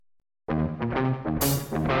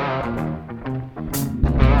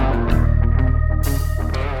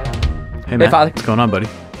Hey, Matt. Father. What's going on, buddy?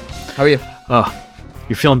 How are you? Oh,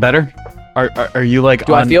 you're feeling better? Are you like?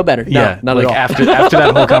 Do I feel better? No, Yeah, not like at all. after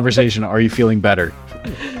that whole conversation, are you feeling better?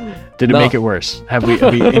 Did it make it worse? Have we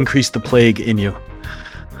increased the plague in you?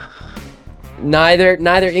 Neither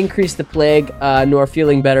increase the plague nor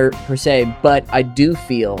feeling better per se, but I do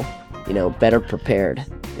feel, better prepared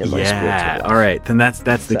in my spiritual life. All right, then that's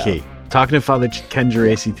the key. Talking to Father Ken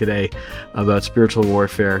Geraci today about spiritual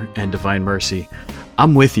warfare and divine mercy.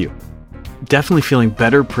 I'm with you. Definitely feeling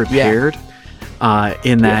better prepared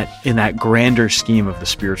in that grander scheme of the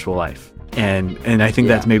spiritual life, and I think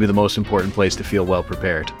that's maybe the most important place to feel well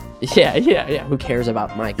prepared. Yeah. Who cares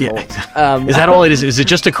about my cold? Is that all it is? Is it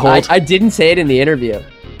just a cold? I didn't say it in the interview.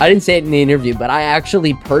 But I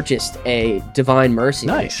actually purchased a Divine Mercy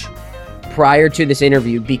prior to this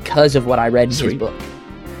interview because of what I read in his book.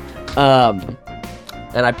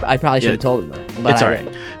 And I probably should have told him that. But it's all right.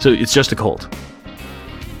 So it's just a cold.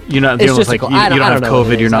 You're not dealing with you don't have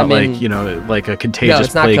COVID. You're not like a contagious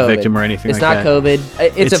plague victim or anything like that. It's not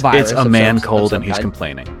COVID. It's a virus. It's a man cold and he's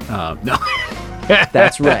complaining. No.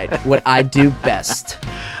 That's right. What I do best.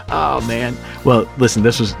 Oh man. Well, listen,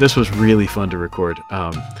 this was really fun to record.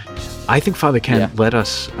 I think Father Ken let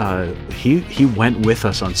us. He went with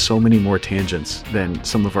us on so many more tangents than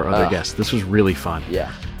some of our other guests. This was really fun.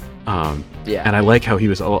 Yeah. And I like how he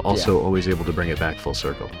was also always able to bring it back full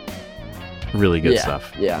circle. Really good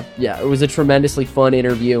stuff. Yeah. It was a tremendously fun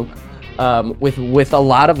interview, with a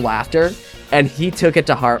lot of laughter, and he took it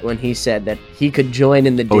to heart when he said that he could join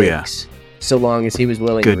in the digs. So long as he was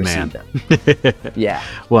willing to receive them. Yeah.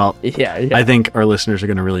 Well, I think our listeners are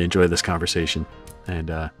going to really enjoy this conversation, and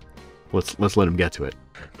let's let him get to it.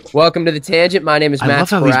 Welcome to the Tangent. My name is Matt. I love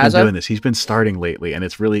how he's been doing this. He's been starting lately, and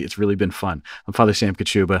it's really been fun. I'm Father Sam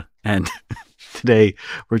Kachuba, and today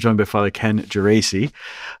we're joined by Father Ken Geraci.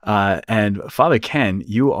 And Father Ken,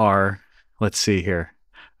 you are, let's see here,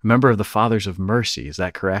 a member of the Fathers of Mercy. Is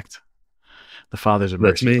that correct? The Fathers of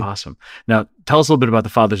Mercy. That's me. Awesome. Now, tell us a little bit about the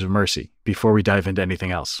Fathers of Mercy before we dive into anything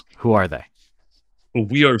else. Who are they? Well,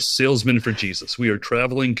 we are salesmen for Jesus. We are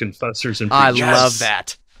traveling confessors and preachers. I love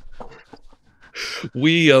that.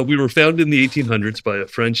 We were founded in the 1800s by a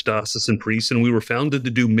French diocesan priest, and we were founded to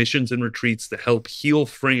do missions and retreats to help heal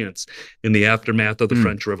France in the aftermath of the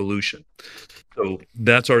French Revolution. So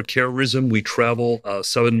that's our charism. We travel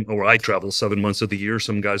I travel 7 months of the year.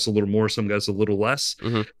 Some guys a little more, some guys a little less.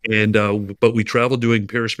 Mm-hmm. And but we travel doing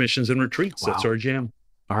parish missions and retreats. Wow. That's our jam.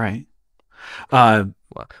 All right.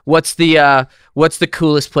 What's the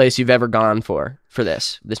coolest place you've ever gone for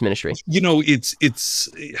this ministry? It's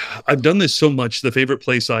I've done this so much. The favorite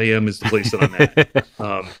place I am is the place that I'm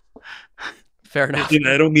at. Fair enough.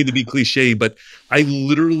 I don't mean to be cliche, but I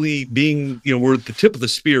literally we're at the tip of the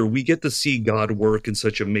spear. We get to see God work in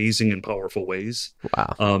such amazing and powerful ways.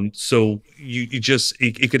 Wow. So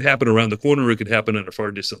it could happen around the corner. It could happen in a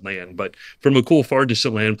far distant land, but from a cool far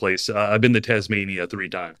distant land place, I've been to Tasmania 3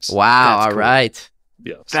 times. Wow. All right.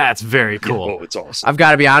 Yeah. That's very cool. Yeah, it's awesome. I've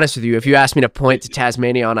got to be honest with you. If you asked me to point to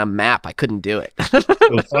Tasmania on a map, I couldn't do it. So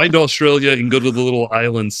find Australia and go to the little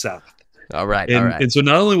island south. All right. And so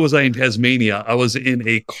not only was I in Tasmania, I was in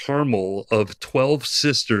a Carmel of 12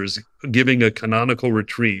 sisters giving a canonical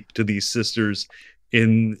retreat to these sisters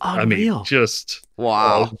in, Unreal.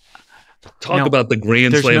 Wow. Talk about the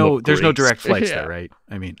grand slam of there's no grace. direct flights there, right?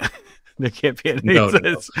 I mean, there can't be any. No.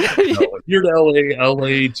 You're to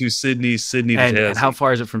LA to Sydney to Tasmania. And how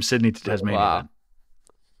far is it from Sydney to Tasmania?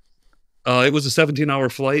 Wow. It was a 17-hour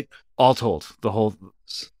flight. All told, the whole...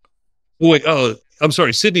 Wait, I'm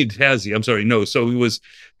sorry, Sydney to Tassie. I'm sorry, no.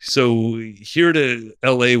 So here to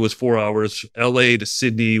LA was 4 hours. LA to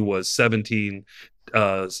Sydney was 17.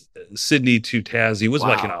 Sydney to Tassie was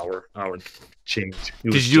like an hour and change.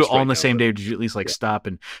 Did you do it all on the same day? Or did you at least stop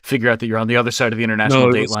and figure out that you're on the other side of the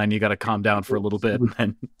international date line? You got to calm down for a little bit. And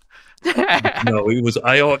then... No,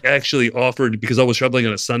 I actually offered, because I was traveling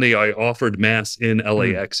on a Sunday, I offered mass in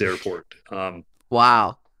LAX airport.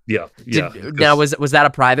 Wow. Yeah. Now, was that a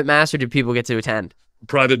private mass, or did people get to attend?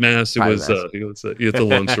 Private mass. It's a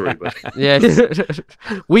long story, but yeah,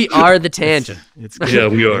 we are the Tangent. Yeah,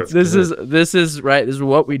 we are. This is right. This is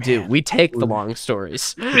what we do. We take the long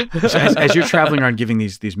stories. As you're traveling around giving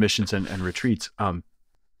these missions and retreats,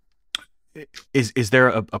 is there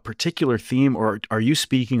a particular theme, or are you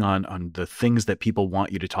speaking on the things that people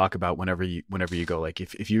want you to talk about whenever you go? Like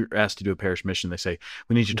if you're asked to do a parish mission, they say,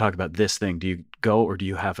 we need you to talk about this thing. Do you go, or do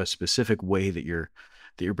you have a specific way that you're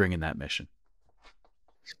bringing that mission?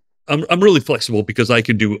 I'm really flexible because I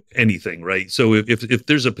can do anything, right? So if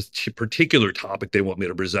there's a particular topic they want me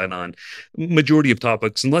to present on, majority of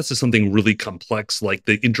topics, unless it's something really complex like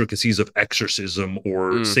the intricacies of exorcism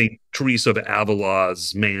or Saint Teresa of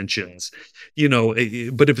Avila's mansions,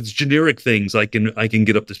 but if it's generic things, I can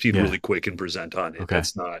get up to speed really quick and present on it.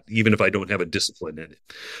 That's not, even if I don't have a discipline in it.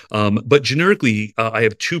 But generically, I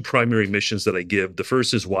have two primary missions that I give. The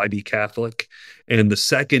first is why be Catholic, and the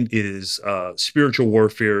second is spiritual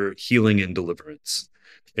warfare, healing, and deliverance.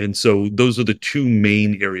 And so those are the two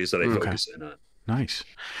main areas that I focus in on. Nice.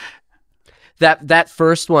 That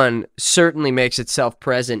first one certainly makes itself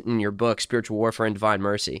present in your book, Spiritual Warfare and Divine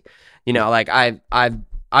Mercy. Like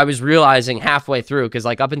I was realizing halfway through, because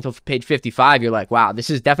like up until page 55, you're like, wow, this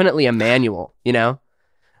is definitely a manual. Nice.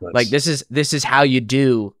 Like this is how you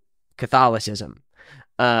do Catholicism,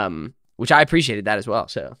 which I appreciated that as well.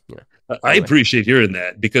 So I appreciate hearing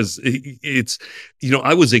that, because it's,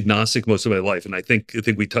 I was agnostic most of my life. And I think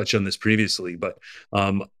we touched on this previously, but,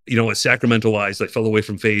 I sacramentalized, I fell away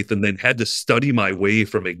from faith, and then had to study my way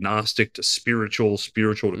from agnostic to spiritual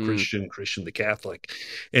to Christian to Catholic.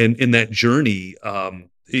 And in that journey,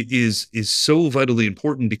 is so vitally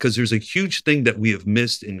important, because there's a huge thing that we have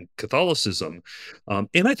missed in Catholicism,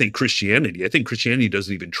 and I think Christianity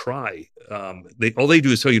doesn't even try. All they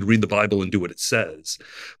do is tell you to read the Bible and do what it says,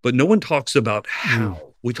 but no one talks about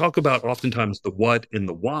how. We talk about oftentimes the what and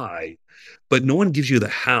the why, but no one gives you the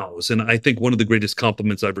hows. And I think one of the greatest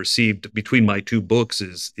compliments I've received between my two books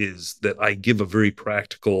is that I give a very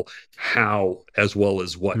practical how as well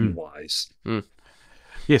as what and whys.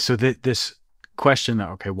 Yeah. So this question,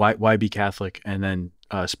 okay, why be Catholic, and then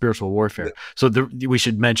spiritual warfare. So we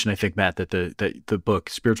should mention, I think, Matt, that the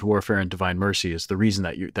book Spiritual Warfare and Divine Mercy is the reason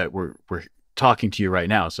that we're talking to you right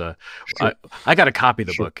now. So sure. I got a copy of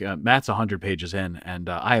the book. Matt's 100 pages in, and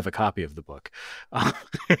I have a copy of the book. Like,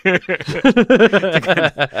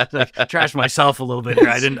 trash myself a little bit here.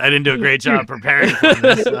 I didn't do a great job preparing for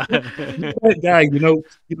this. That guy,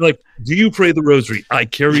 like, do you pray the rosary? I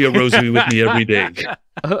carry a rosary with me every day.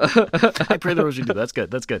 I pray the rosary too. That's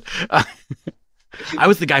good. I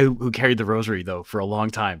was the guy who carried the rosary, though, for a long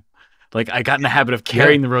time. Like, I got in the habit of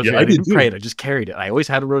carrying the rosary. I didn't pray it. I just carried it. I always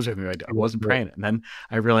had a rosary with me. I wasn't praying it. And then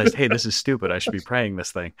I realized, hey, this is stupid. I should be praying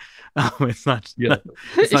this thing. It's not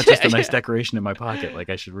just a nice decoration in my pocket. Like,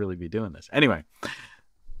 I should really be doing this. Anyway.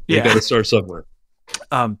 You got to start somewhere.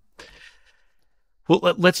 Well,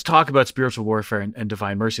 let's talk about spiritual warfare and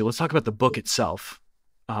divine mercy. Let's talk about the book itself.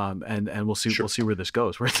 And we'll see. Sure. We'll see where this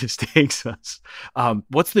goes, where this takes us.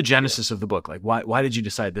 What's the genesis of the book? Like, why did you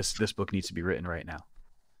decide this book needs to be written right now?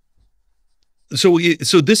 So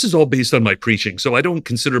this is all based on my preaching. So I don't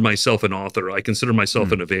consider myself an author. I consider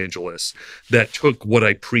myself an evangelist that took what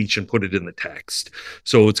I preach and put it in the text.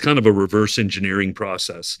 So it's kind of a reverse engineering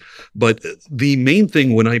process. But the main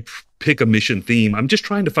thing when I pick a mission theme, I'm just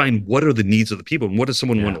trying to find what are the needs of the people and what does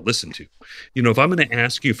someone want to listen to. If I'm going to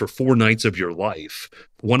ask you for 4 nights of your life,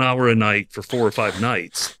 1 hour a night for 4 or 5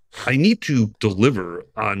 nights, I need to deliver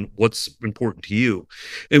on what's important to you.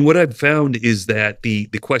 And what I've found is that the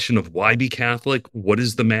question of why be Catholic, what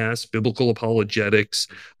is the Mass, biblical apologetics,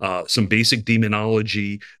 some basic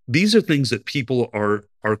demonology, these are things that people are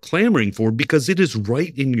clamoring for because it is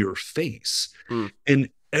right in your face. And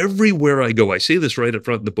everywhere I go, I say this right up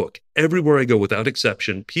front in the book, everywhere I go without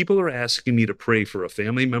exception, people are asking me to pray for a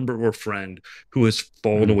family member or friend who has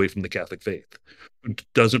fallen away from the Catholic faith, who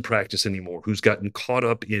doesn't practice anymore, who's gotten caught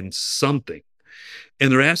up in something. And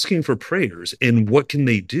they're asking for prayers, and what can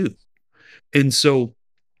they do? And so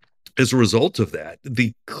as a result of that,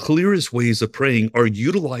 the clearest ways of praying are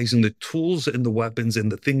utilizing the tools and the weapons and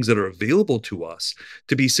the things that are available to us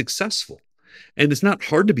to be successful. And it's not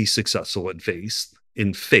hard to be successful in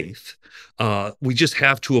faith. We just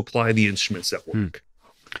have to apply the instruments that work.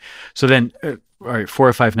 So then, all right, 4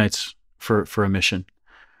 or 5 nights for a mission.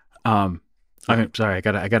 I'm sorry, I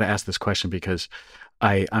gotta ask this question because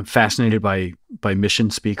I'm fascinated by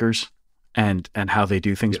mission speakers and how they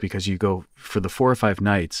do things, because you go for the 4 or 5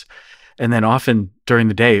 nights, and then often during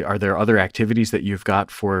the day, are there other activities that you've got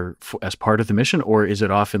for as part of the mission, or is it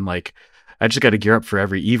often like, I just got to gear up for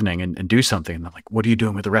every evening and do something? And I'm like, what are you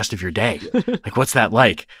doing with the rest of your day? Like, what's that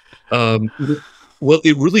like? Well,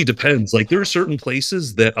 it really depends. Like, there are certain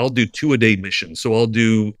places that I'll do 2-a-day missions. So I'll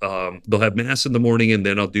do, they'll have Mass in the morning, and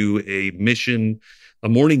then I'll do a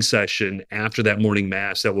morning session after that morning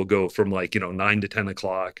Mass that will go from 9 to 10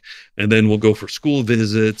 o'clock. And then we'll go for school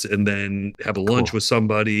visits, and then have a lunch with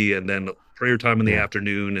somebody, and then prayer time in the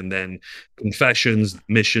afternoon, and then confessions,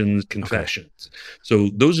 missions, confessions. So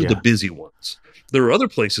those are the busy ones. There are other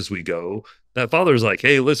places we go that father's like,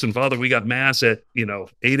 hey, listen, Father, we got mass at 8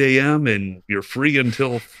 a.m. and you're free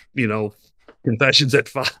until confessions at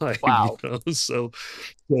 5. Wow. But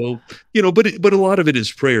a lot of it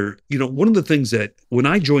is prayer. One of the things that when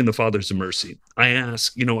I joined the Fathers of Mercy, I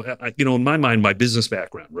ask, in my mind, my business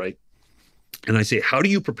background, right? And I say, how do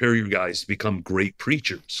you prepare your guys to become great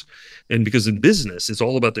preachers? And because in business, it's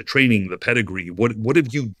all about the training, the pedigree. What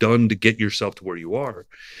have you done to get yourself to where you are?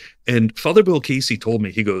 And Father Bill Casey told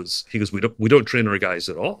me, he goes, we don't train our guys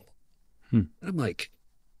at all. I'm like,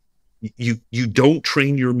 you don't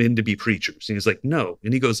train your men to be preachers. And he's like, no.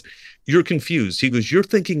 And he goes, you're confused. He goes, you're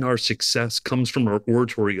thinking our success comes from our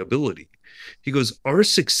oratory ability. He goes, our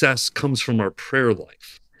success comes from our prayer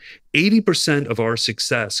life. 80% of our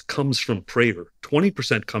success comes from prayer.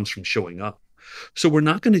 20% comes from showing up. So we're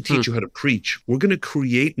not going to teach you how to preach. We're going to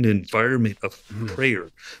create an environment of prayer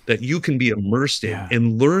that you can be immersed in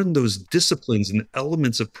and learn those disciplines and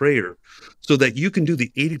elements of prayer so that you can do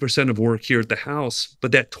the 80% of work here at the house.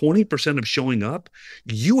 But that 20% of showing up,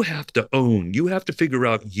 you have to own. You have to figure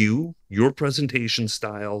out your presentation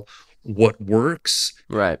style, what works,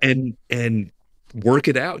 right, and work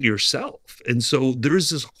it out yourself. And so there's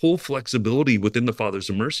this whole flexibility within the Fathers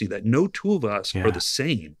of Mercy that no two of us are the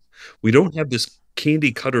same. We don't have this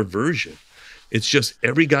candy cutter version. It's just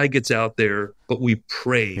every guy gets out there, but we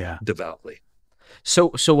pray devoutly.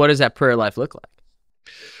 So what does that prayer life look like?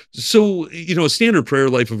 So, a standard prayer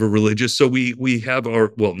life of a religious. So we have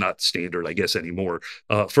not standard, I guess, anymore.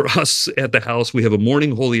 For us at the house, we have a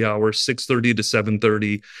morning holy hour, 6:30 to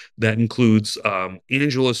 7:30. That includes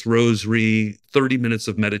Angelus, Rosary, 30 minutes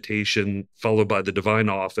of meditation, followed by the Divine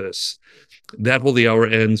Office. That holy hour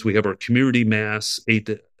ends. We have our community mass,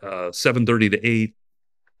 7:30 to 8.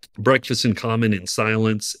 Breakfast in common in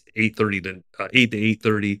silence, 8:30 to 8 to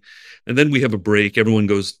 8:30, and then we have a break. Everyone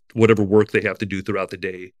goes whatever work they have to do throughout the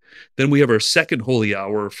day. Then we have our second holy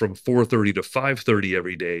hour from 4:30 to 5:30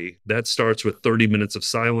 every day. That starts with 30 minutes of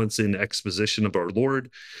silence in exposition of our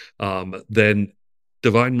Lord. Then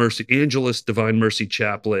Divine Mercy Angelus, Divine Mercy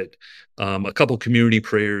Chaplet, a couple community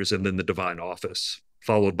prayers, and then the Divine Office,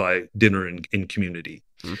 followed by dinner in community.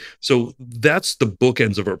 So that's the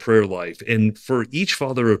bookends of our prayer life. And for each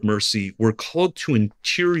Father of Mercy, we're called to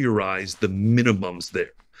interiorize the minimums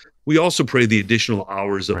there. We also pray the additional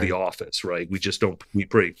hours of the office, right? We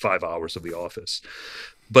pray 5 hours of the office.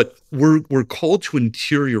 But we're called to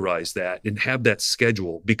interiorize that and have that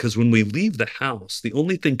schedule, because when we leave the house, the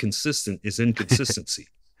only thing consistent is inconsistency.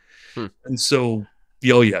 And so,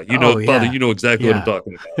 Father, you know exactly what I'm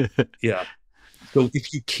talking about. Yeah. So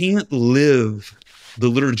if you can't live the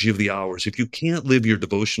liturgy of the hours, if you can't live your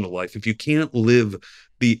devotional life, if you can't live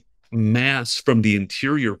the mass from the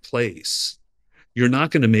interior place, you're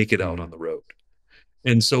not going to make it out on the road.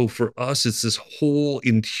 And so for us, it's this whole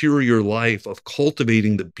interior life of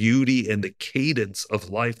cultivating the beauty and the cadence of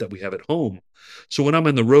life that we have at home. So when I'm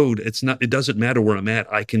on the road, it doesn't matter where I'm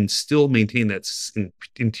at. I can still maintain that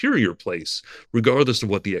interior place, regardless of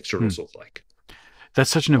what the externals look like. That's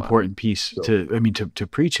such an important piece to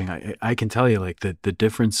preaching. I can tell you, like, the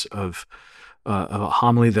difference of a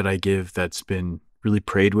homily that I give that's been really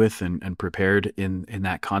prayed with and prepared in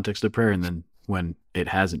that context of prayer, and then when it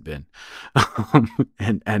hasn't been,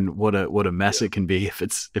 and what a mess it can be if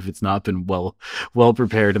it's not been well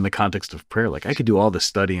prepared in the context of prayer. Like, I could do all the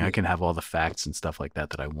studying, I can have all the facts and stuff like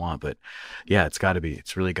that I want, but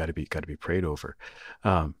it's really got to be prayed over.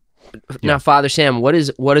 Now, Father Sam, what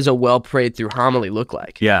is a well prayed through homily look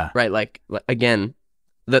like? Yeah. Right. Like, again,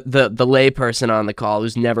 the lay person on the call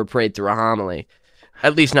who's never prayed through a homily,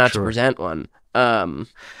 at least not to present one. I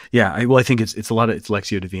think it's a lot of, it's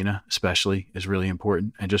Lectio Divina especially is really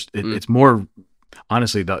important. And just, it's more,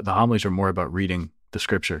 honestly, the homilies are more about reading the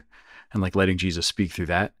scripture and like letting Jesus speak through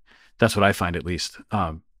that. That's what I find, at least.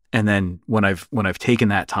 And then when I've taken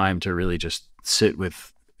that time to really just sit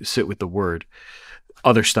with the word,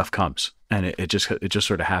 other stuff comes, and it just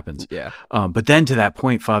sort of happens. Yeah. But then to that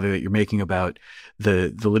point, Father, that you're making about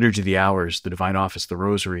the liturgy of the hours, the Divine Office, the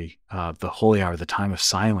Rosary, the Holy Hour, the time of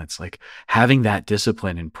silence, like having that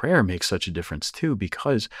discipline in prayer makes such a difference too,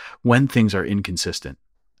 because when things are inconsistent,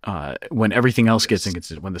 when everything else gets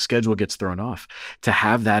inconsistent, when the schedule gets thrown off, to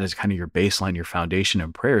have that as kind of your baseline, your foundation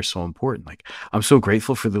in prayer is so important. Like, I'm so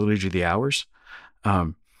grateful for the liturgy of the hours.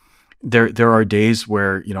 There are days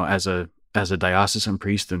where, as a diocesan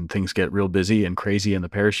priest and things get real busy and crazy in the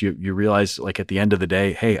parish, you realize, like, at the end of the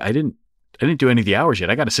day, hey, I didn't do any of the hours yet.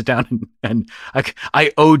 I got to sit down and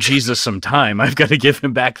I owe Jesus some time. I've got to give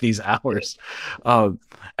him back these hours.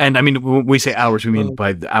 And I mean, when we say hours, we mean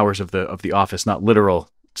by the hours of the office, not literal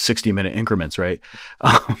 60-minute increments, right?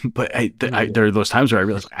 But there are those times where I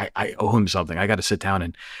realize I owe him something. I got to sit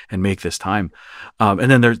down and make this time.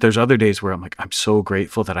 And then there's other days where I'm like, I'm so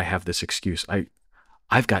grateful that I have this excuse.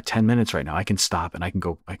 I've got 10 minutes right now. I can stop and I can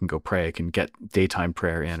go pray. I can get daytime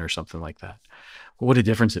prayer in or something like that. What a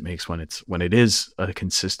difference it makes when it is a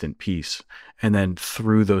consistent piece. And then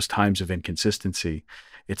through those times of inconsistency,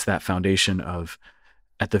 it's that foundation of,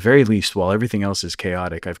 at the very least, while everything else is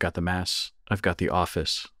chaotic, I've got the Mass, I've got the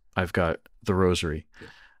office, I've got the Rosary.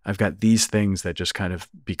 I've got these things that just kind of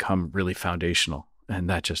become really foundational. And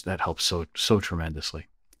that helps so tremendously.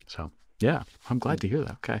 So yeah, I'm glad to hear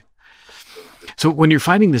that. Okay. So when you're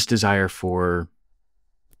finding this desire for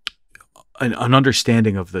an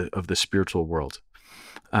understanding of the spiritual world,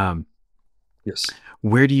 yes,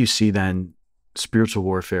 where do you see then spiritual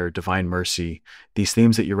warfare, divine mercy, these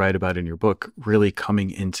themes that you write about in your book really coming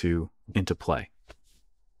into play?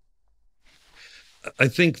 I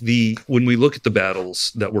think when we look at the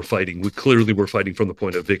battles that we're fighting, we're fighting from the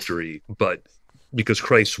point of victory, but because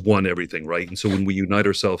Christ won everything, right? And so when we unite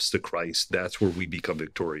ourselves to Christ, that's where we become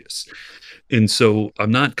victorious. And so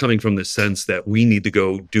I'm not coming from the sense that we need to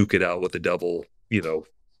go duke it out with the devil,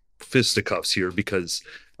 fisticuffs here, because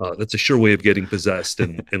that's a sure way of getting possessed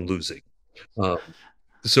and losing.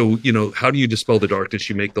 So, how do you dispel the darkness?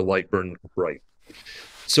 You make the light burn bright.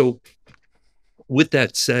 So with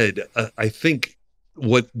that said, I think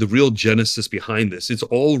what the real genesis behind this, it's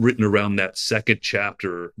all written around that second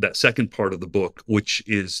chapter, that second part of the book, which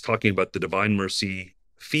is talking about the Divine Mercy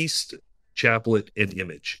Feast, Chaplet, and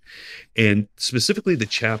Image. And specifically the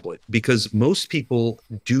Chaplet, because most people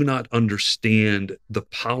do not understand the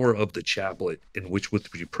power of the Chaplet in which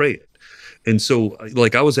you pray it. And so,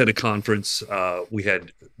 like, I was at a conference, we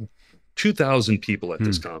had 2,000 people at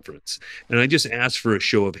this conference. And I just asked for a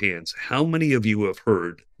show of hands. How many of you have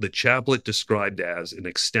heard the Chaplet described as an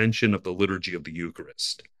extension of the liturgy of the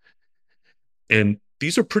Eucharist? And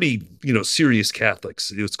these are pretty, serious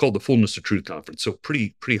Catholics. It's called the Fullness of Truth Conference. So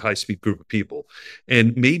pretty high-speed group of people.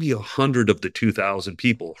 And maybe 100 of the 2,000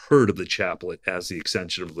 people heard of the Chaplet as the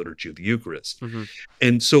extension of the liturgy of the Eucharist. Mm-hmm.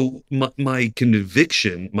 And so my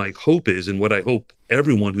conviction, my hope is, and what I hope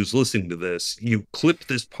everyone who's listening to this, you clip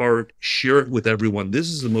this part, share it with everyone. This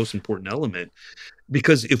is the most important element,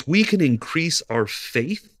 because if we can increase our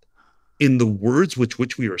faith in the words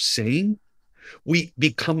which we are saying, we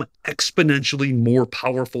become exponentially more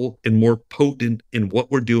powerful and more potent in what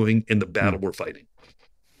we're doing in the battle we're fighting.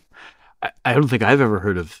 I don't think I've ever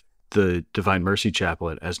heard of the Divine Mercy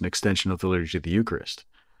Chaplet as an extension of the liturgy of the Eucharist.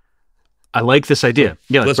 I like this idea.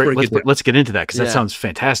 Yeah, let's get into that, because that sounds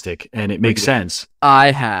fantastic and it makes sense.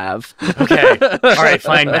 I have. Okay. All right,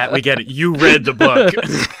 fine, Matt. We get it. You read the book.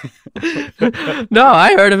 No,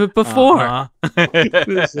 I heard of it before.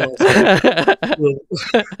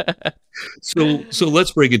 So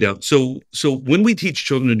let's break it down. So when we teach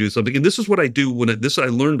children to do something, and this is what I do I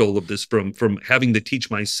learned all of this from having to teach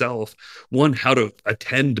myself, one, how to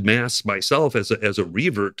attend Mass myself as a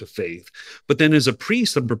revert to faith, but then as a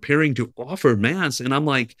priest, I'm preparing to offer Mass, and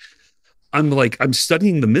I'm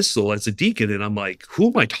studying the Missal as a deacon, and I'm like, who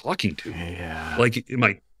am I talking to? Yeah. Who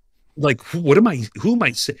am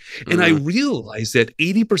I saying? And I realized that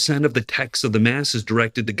 80% of the text of the Mass is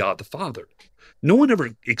directed to God the Father. No one ever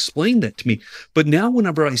explained that to me. But now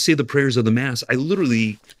whenever I say the prayers of the Mass, I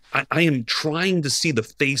am trying to see the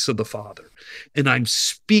face of the Father, and I'm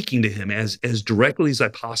speaking to him as directly as I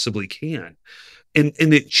possibly can. And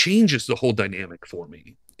it changes the whole dynamic for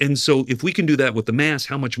me. And so if we can do that with the Mass,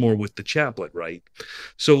 how much more with the Chaplet, right?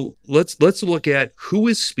 So let's look at who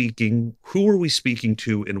is speaking, who are we speaking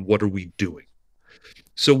to, and what are we doing?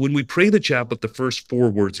 So when we pray the Chaplet, the first 4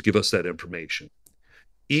 words give us that information.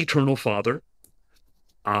 Eternal Father,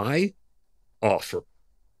 I offer.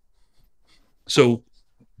 So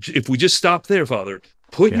if we just stop there, Father,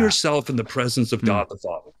 put yourself in the presence of God the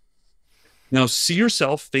Father. Now, see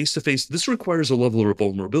yourself face to face. This requires a level of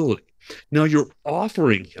vulnerability. Now, you're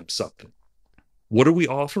offering him something. What are we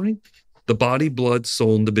offering? The body, blood,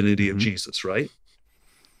 soul, and divinity of Jesus, right?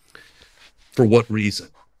 For what reason?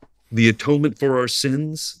 The atonement for our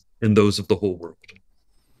sins and those of the whole world,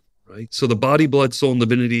 right? So the body, blood, soul, and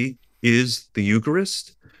divinity is the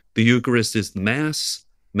Eucharist. The Eucharist is the Mass.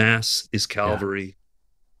 Mass is Calvary,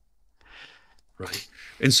 right?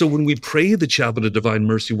 And so when we pray the Chaplet of Divine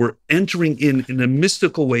Mercy, we're entering in a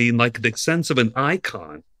mystical way, in like the sense of an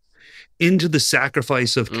icon, into the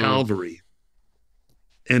sacrifice of Calvary.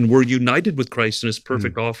 And we're united with Christ in his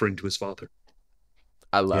perfect offering to his Father.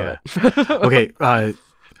 I love it. Okay.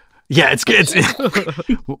 Yeah, it's good.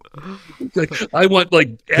 Like, I want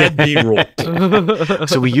like add B-roll.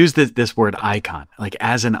 So we use this word icon, like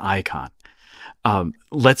as an icon.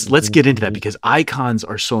 Let's get into that, because icons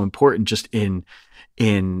are so important just in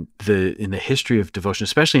the history of devotion,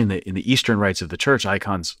 especially in the Eastern rites of the church.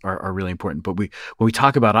 Icons are really important. But when we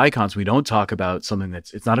talk about icons, we don't talk about something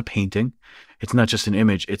it's not a painting, it's not just an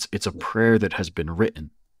image, it's a prayer that has been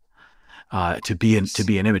written to be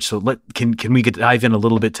an image. So can we dive in a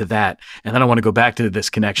little bit to that, and then I want to go back to this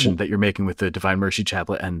connection that you're making with the Divine Mercy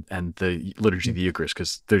Chaplet and the Liturgy of the Eucharist,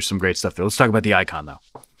 because there's some great stuff there. Let's talk about the icon though.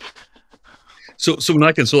 So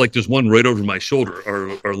like there's one right over my shoulder,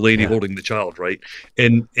 our lady holding the child, right?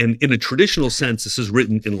 And in a traditional sense, this is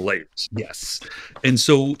written in layers. Yes. And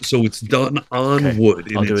so it's done on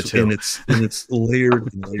wood, and it's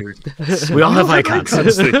layered and layered. We all have icons.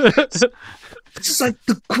 It's just like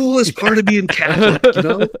the coolest part of being Catholic, you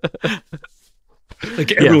know?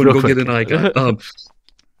 Like everyone go get an icon.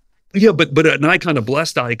 But an icon, a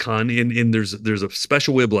blessed icon, and there's a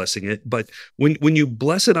special way of blessing it. But when you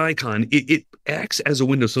bless an icon, it acts as a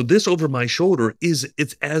window. So this over my shoulder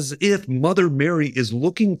it's as if Mother Mary is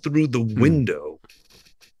looking through the window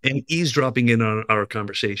and eavesdropping in on our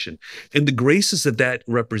conversation. And the graces that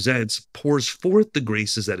represents pours forth the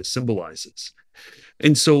graces that it symbolizes.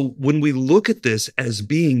 And so when we look at this as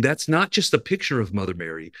being, that's not just a picture of Mother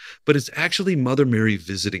Mary, but it's actually Mother Mary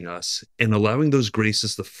visiting us and allowing those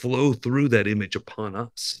graces to flow through that image upon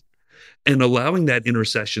us and allowing that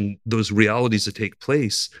intercession, those realities to take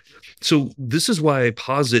place. So this is why I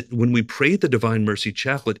posit when we pray the Divine Mercy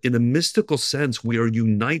Chaplet, in a mystical sense, we are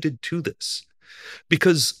united to this.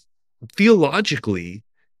 Because theologically,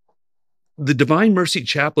 the Divine Mercy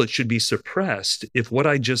Chaplet should be suppressed if what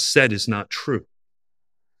I just said is not true.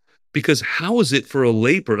 Because how is it for a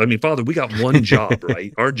layperson? I mean, Father, we got one job,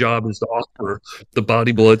 right? Our job is to offer the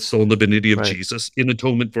body, blood, soul, and divinity of Jesus in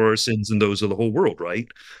atonement for our sins and those of the whole world, right?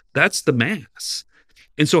 That's the Mass.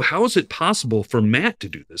 And so how is it possible for Matt to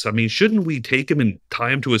do this? I mean, shouldn't we take him and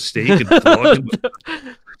tie him to a stake and flog him?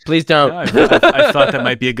 Please don't. Yeah, I thought that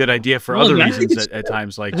might be a good idea for other reasons at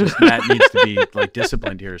times, like just Matt needs to be like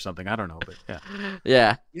disciplined here or something. I don't know, but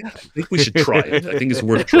yeah. I think we should try it. I think it's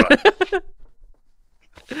worth trying.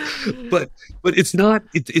 But it's not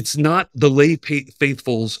the lay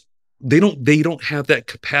faithfuls. They don't have that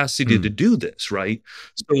capacity to do this, right?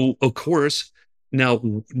 So of course, now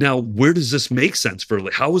where does this make sense for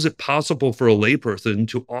how is it possible for a layperson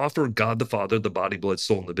to offer God the Father the body, blood,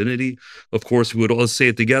 soul, and divinity? Of course, we would all say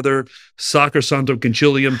it together. Sacrosanctum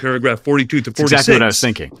Concilium, paragraph 42 to 46. That's exactly what I was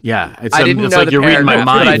thinking. Yeah, I didn't know like you're reading my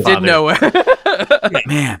mind. But I did know where.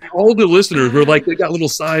 Man, all the listeners were like, they got little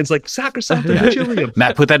signs like Sacrosanctum Concilium.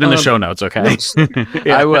 Matt, put that in the show notes, okay?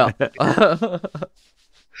 I will.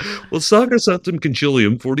 Well, Sacrosanctum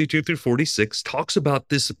Concilium 42 through 46 talks about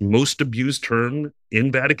this most abused term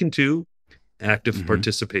in Vatican II, active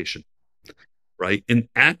participation, right? And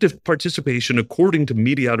active participation, according to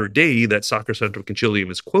Mediator Dei, that Sacrosanctum Concilium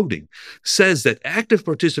is quoting, says that active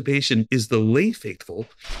participation is the lay faithful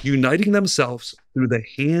uniting themselves through the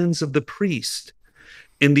hands of the priest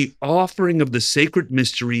in the offering of the sacred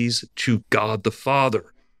mysteries to God the Father.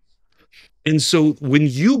 And so when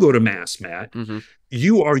you go to Mass, Matt,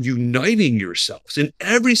 you are uniting yourselves, and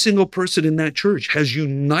every single person in that church has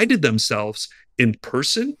united themselves in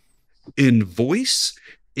person, in voice,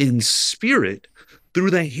 in spirit,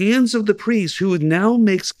 through the hands of the priest who now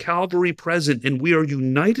makes Calvary present, and we are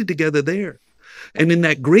united together there. And in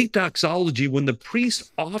that great doxology, when the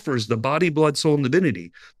priest offers the body, blood, soul, and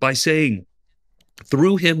divinity by saying,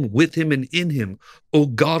 through him, with him, and in him, O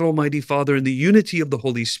God, Almighty Father, in the unity of the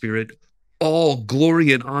Holy Spirit, all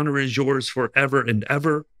glory and honor is yours forever and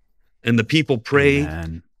ever. And the people pray,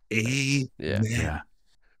 Amen. Yeah.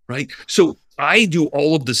 Right? So I do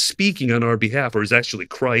all of the speaking on our behalf, or is actually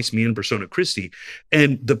Christ, me in persona Christi,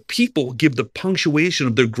 and the people give the punctuation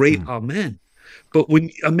of their great Amen. But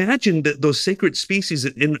when imagine that those sacred species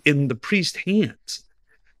in the priest's hands,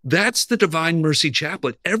 that's the Divine Mercy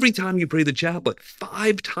Chaplet. Every time you pray the chaplet,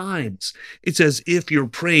 5 times, it's as if you're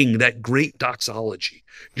praying that great doxology.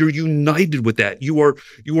 You're united with that. You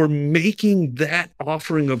are making that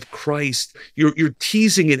offering of Christ. You're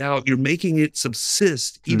teasing it out. You're making it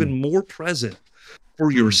subsist even more present for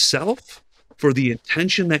yourself, for the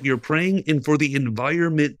intention that you're praying, and for the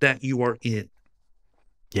environment that you are in.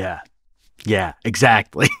 Yeah,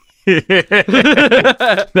 exactly. That's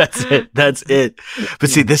it. But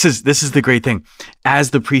see, this is the great thing.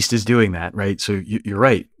 As the priest is doing that, right? So you're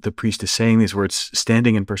right. The priest is saying these words,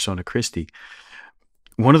 standing in persona Christi.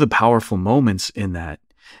 One of the powerful moments in that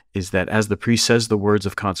is that as the priest says the words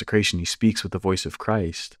of consecration, he speaks with the voice of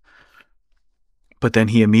Christ. but then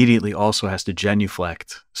he immediately also has to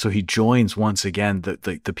genuflect. So he joins once again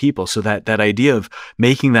the people. So that idea of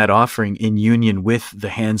making that offering in union with the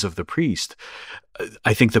hands of the priest,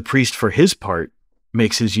 I think the priest for his part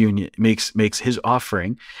makes his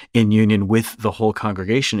offering in union with the whole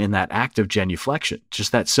congregation in that act of genuflection.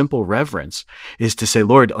 Just that simple reverence is to say,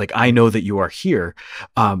 Lord, like, I know that you are here.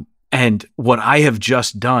 And what I have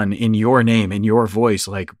just done in your name, in your voice,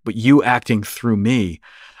 like, but you acting through me,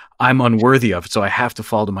 I'm unworthy of it. So I have to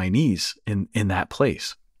fall to my knees in that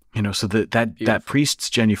place, so that priest's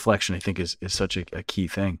genuflection, I think is such a key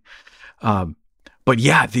thing. But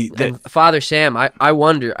yeah, Father Sam, I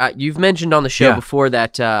wonder, you've mentioned on the show before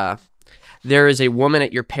that there is a woman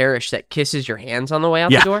at your parish that kisses your hands on the way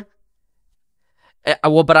out the door.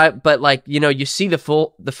 You see the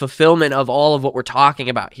fulfillment of all of what we're talking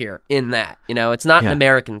about here in that, it's not an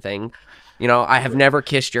American thing. I have never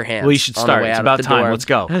kissed your hand. Well, you should start. It's about time. Let's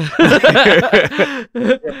go.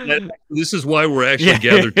 This is why we're actually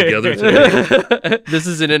gathered together today. This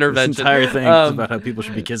is an intervention. This entire thing is about how people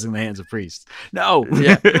should be kissing the hands of priests. No.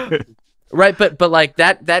 Right, but like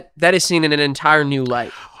that is seen in an entire new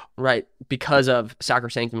light, right? Because of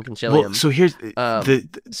Sacrosanctum Concilium. Well, so here's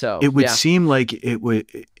it would seem like it would,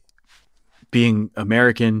 being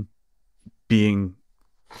American, being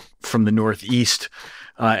from the Northeast,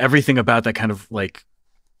 everything about that kind of like,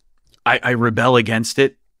 I rebel against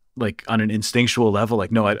it, like on an instinctual level.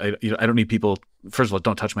 Like, no, I don't need people. First of all,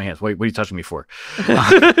 don't touch my hands. What are you touching me for?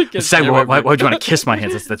 Second, why would you want to kiss my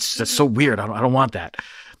hands? That's so weird. I don't want that.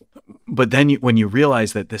 But then when you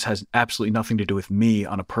realize that this has absolutely nothing to do with me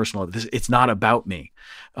on a personal level, it's not about me.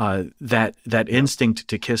 That instinct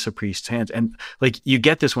to kiss a priest's hands, and like you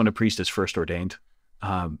get this when a priest is first ordained,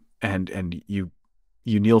 and you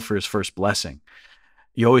kneel for his first blessing.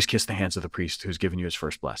 You always kiss the hands of the priest who's given you his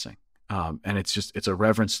first blessing. And it's a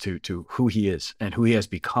reverence to who he is and who he has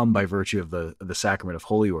become by virtue of the sacrament of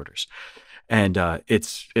holy orders. And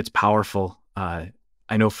it's powerful. I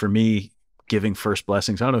know for me, giving first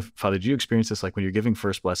blessings, I don't know, Father, did you experience this? Like when you're giving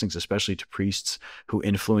first blessings, especially to priests who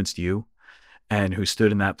influenced you and who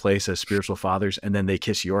stood in that place as spiritual fathers, and then they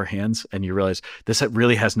kiss your hands and you realize this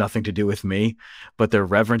really has nothing to do with me, but they're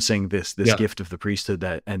reverencing this gift of the priesthood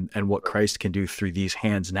and what Christ can do through these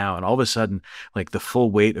hands now. And all of a sudden, like the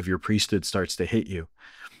full weight of your priesthood starts to hit you.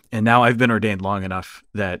 And now I've been ordained long enough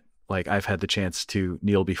that like I've had the chance to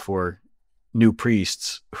kneel before new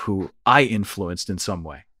priests who I influenced in some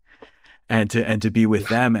way, and to be with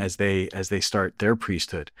them as they start their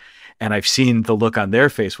priesthood. And I've seen the look on their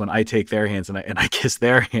face when I take their hands and I kiss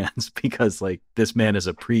their hands, because like this man is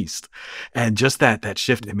a priest. And just that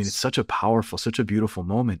shift, I mean, it's such a powerful, such a beautiful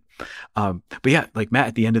moment. But yeah, like Matt,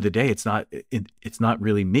 at the end of the day, it's not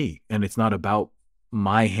really me, and it's not about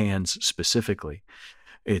my hands specifically.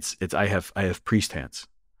 I have priest hands.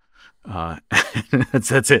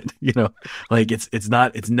 That's it, like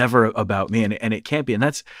it's never about me, and it can't be. And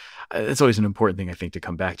that's always an important thing, I think, to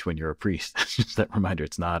come back to when you're a priest. Just that reminder,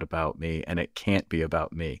 it's not about me, and it can't be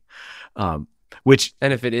about me. And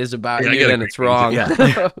if it is about you, then it's wrong.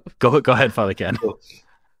 Yeah. Go ahead, Father Ken.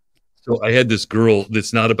 So I had this girl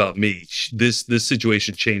that's not about me. This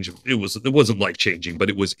situation changed. It wasn't life changing, but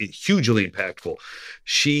it was hugely impactful.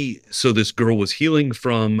 So this girl was healing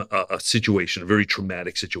from a situation, a very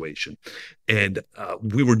traumatic situation, and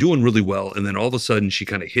we were doing really well. And then all of a sudden, she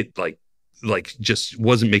kind of hit like just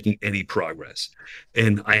wasn't making any progress.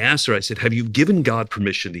 And I asked her, I said, "Have you given God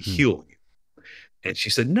permission to heal you?" And she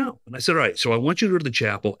said, "No." And I said, "All right, so I want you to go to the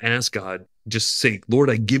chapel, ask God, just say, Lord,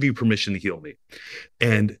 I give you permission to heal me."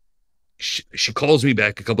 And she calls me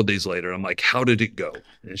back a couple of days later. I'm like, "How did it go?"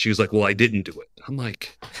 And she was like, "Well, I didn't do it." I'm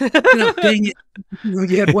like, dang it,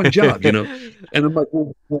 you had one job, And I'm like,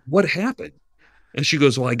 well, what happened? And she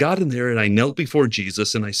goes, "Well, I got in there and I knelt before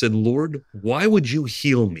Jesus and I said, Lord, why would you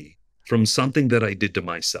heal me from something that I did to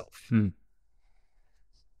myself?" And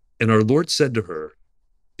our Lord said to her,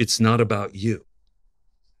 "It's not about you."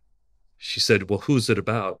 She said, "Well, who's it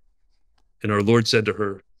about?" And our Lord said to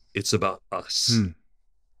her, "It's about us."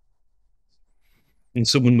 And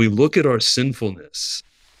so when we look at our sinfulness,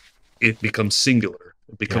 it becomes singular,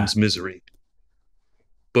 it becomes misery.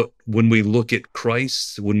 But when we look at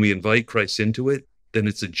Christ, when we invite Christ into it, then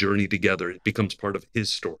it's a journey together. It becomes part of his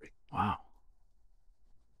story. Wow.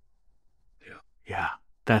 Yeah.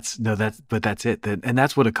 That's it. And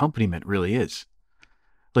that's what accompaniment really is.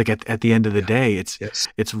 Like at the end of the day,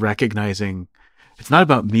 it's recognizing it's not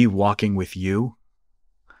about me walking with you,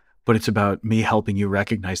 but it's about me helping you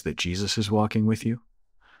recognize that Jesus is walking with you,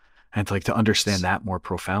 and to understand that more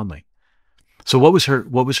profoundly. So what was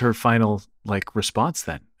her final response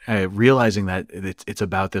then? realizing that it's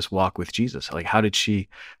about this walk with Jesus. Like, how did she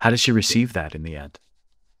receive that in the end?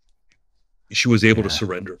 She was able to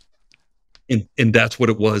surrender. And that's what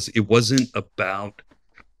it was. It wasn't about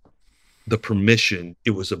the permission.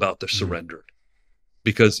 It was about the surrender,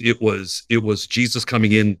 because it was Jesus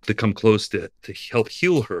coming in to come close to help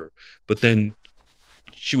heal her. But then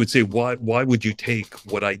she would say, why would you take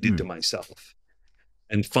what I did to myself?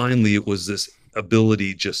 And finally, it was this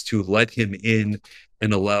ability just to let him in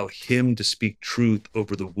and allow him to speak truth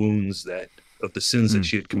over the wounds of the sins that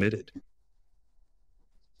she had committed.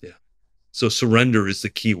 Yeah. So surrender is the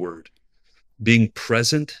key word. Being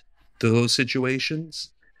present to those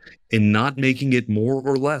situations and not making it more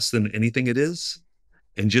or less than anything it is,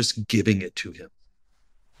 and just giving it to him.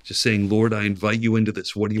 Just saying, Lord, I invite you into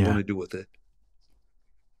this. What do you want to do with it?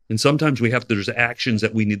 And sometimes there's actions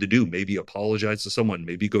that we need to do. Maybe apologize to someone,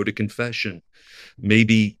 maybe go to confession,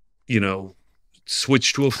 maybe,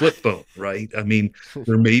 switch to a flip phone, right? I mean,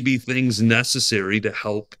 there may be things necessary to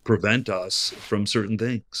help prevent us from certain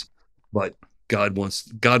things, but God wants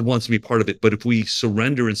to be part of it. But if we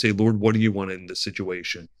surrender and say, Lord, what do you want in this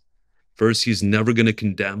situation? First, he's never going to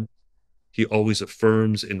condemn. He always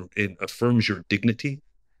affirms and affirms your dignity,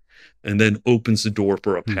 and then opens the door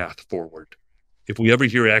for a path forward. If we ever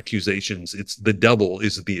hear accusations, it's the devil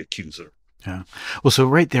is the accuser. Yeah. Well, so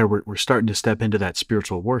right there, we're starting to step into that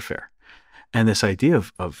spiritual warfare, and this idea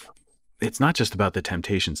of it's not just about the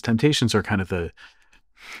temptations. Temptations are kind of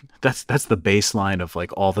that's the baseline of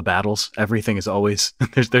like all the battles. Everything is always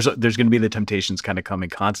there's going to be the temptations kind of coming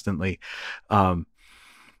constantly.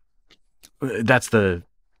 That's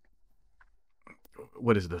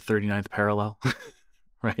what is it, the 39th parallel?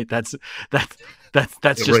 Right. That's just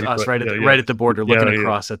right, us right at the border, looking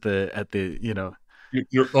across at the.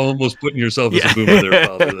 You're almost putting yourself as a boomer there,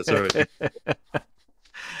 Father. That's all right.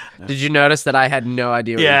 Did you notice that I had no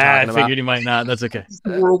idea what you were talking about? I figured you might not. That's okay.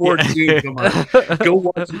 World War II, come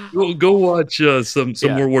on. Go watch some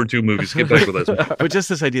World War II movies. Get back with us. But just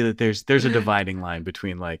this idea that there's a dividing line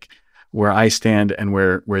between like where I stand and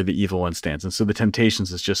where the evil one stands. And so the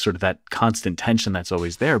temptations is just sort of that constant tension that's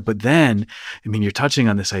always there. But then, I mean, you're touching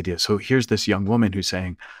on this idea. So here's this young woman who's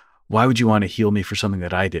saying, why would you want to heal me for something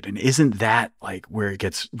that I did? And isn't that like where it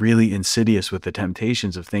gets really insidious with the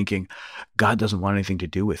temptations of thinking God doesn't want anything to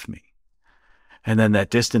do with me? And then that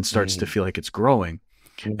distance starts to feel like it's growing.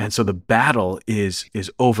 And so the battle is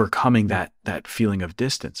overcoming that feeling of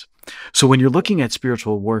distance. So when you're looking at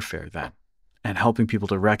spiritual warfare then, and helping people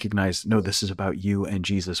to recognize, no, this is about you and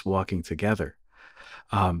Jesus walking together.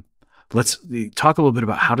 Let's talk a little bit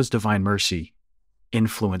about how does divine mercy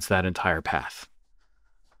influence that entire path?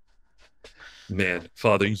 Man,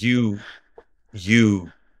 Father, you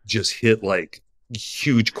just hit like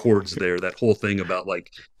huge chords there. That whole thing about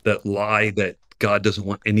like that lie that God doesn't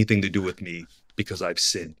want anything to do with me because I've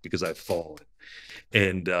sinned, because I've fallen.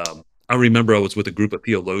 And I remember I was with a group of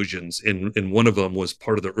theologians, and one of them was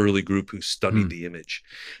part of the early group who studied the image.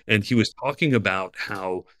 And he was talking about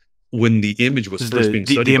how when the image was first being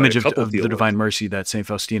studied, the image of the divine mercy that St.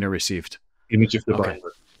 Faustina received. Image of divine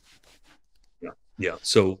mercy. Yeah.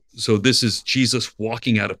 So this is Jesus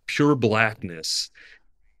walking out of pure blackness,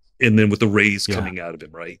 and then with the rays coming out of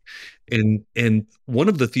him, right? And one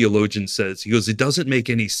of the theologians says, he goes, it doesn't make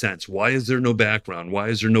any sense. Why is there no background? Why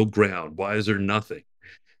is there no ground? Why is there nothing?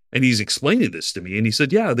 And he's explaining this to me, and he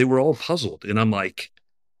said, yeah, they were all puzzled. And I'm like,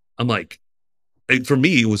 for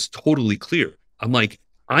me, it was totally clear. I'm like,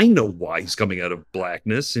 I know why he's coming out of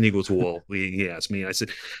blackness. And he goes, well, he asked me, I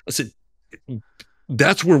said,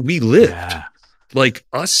 that's where we lived. Yeah. Like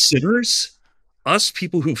us sinners, us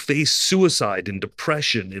people who face suicide and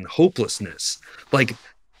depression and hopelessness, like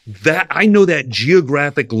that, I know that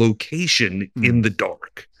geographic location in the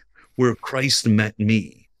dark where Christ met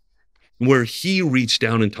me, where he reached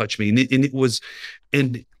down and touched me. And it was,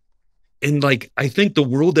 and like, I think the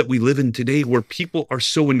world that we live in today, where people are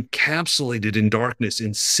so encapsulated in darkness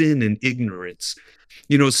and sin and ignorance,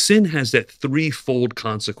 sin has that threefold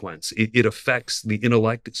consequence. It affects the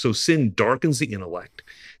intellect. So sin darkens the intellect,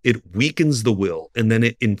 it weakens the will, and then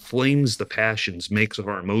it inflames the passions, makes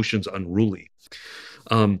our emotions unruly.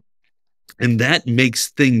 And that makes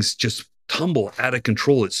things just tumble out of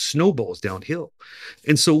control. It snowballs downhill.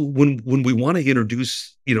 And so when we want to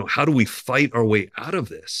introduce, how do we fight our way out of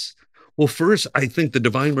this? Well, first, I think the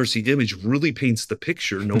divine mercy image really paints the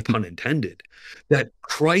picture, no pun intended, that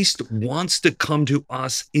Christ wants to come to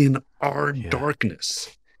us in our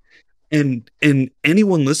darkness. And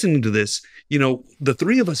anyone listening to this, the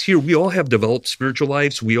three of us here, we all have developed spiritual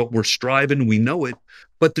lives. We're striving, we know it,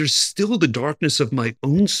 but there's still the darkness of my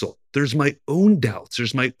own soul. There's my own doubts.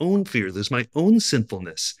 There's my own fear. There's my own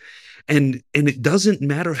sinfulness. And it doesn't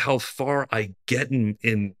matter how far I get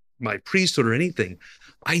in my priesthood or anything,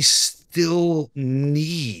 I still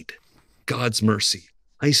need God's mercy.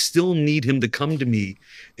 I still need him to come to me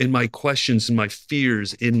in my questions, in my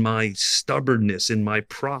fears, in my stubbornness, in my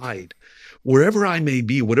pride, wherever I may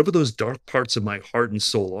be, whatever those dark parts of my heart and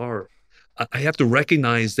soul are. I have to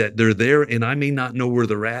recognize that they're there, and I may not know where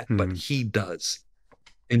they're at, but he does,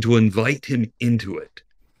 and to invite him into it.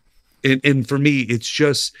 And for me,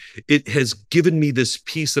 it has given me this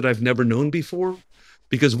peace that I've never known before,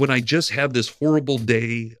 because when I just have this horrible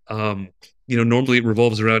day, normally it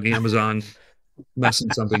revolves around Amazon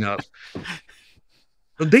messing something up.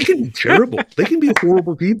 They can be terrible. They can be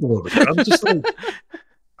horrible people over there.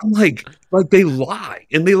 I'm like they lie,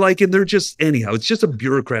 and they're just, anyhow, it's just a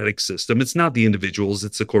bureaucratic system. It's not the individuals,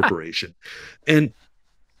 it's the corporation. And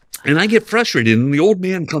I get frustrated, and the old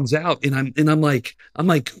man comes out, and I'm like,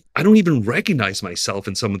 I don't even recognize myself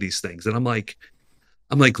in some of these things. And I'm like,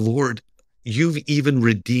 Lord, you've even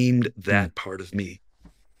redeemed that part of me.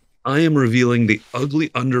 I am revealing the ugly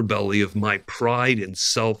underbelly of my pride and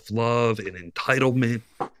self-love and entitlement.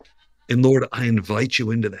 And Lord, I invite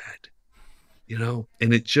you into that, and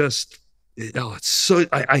it's so,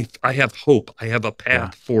 I have hope. I have a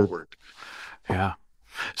path forward. Yeah.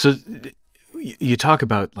 So you talk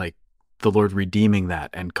about like the Lord redeeming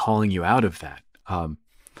that and calling you out of that.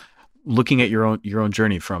 Looking at your own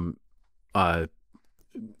journey from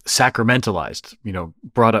sacramentalized,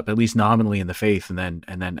 brought up at least nominally in the faith, and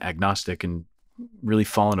then agnostic and really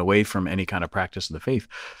fallen away from any kind of practice of the faith.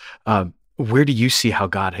 Where do you see how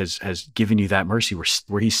God has given you that mercy,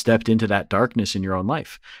 where he stepped into that darkness in your own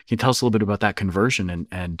life? Can you tell us a little bit about that conversion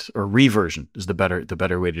or reversion is the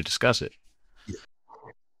better way to discuss it?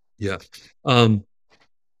 Yeah. Let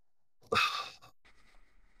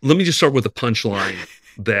me just start with a punchline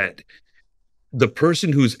that the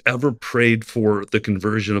person who's ever prayed for the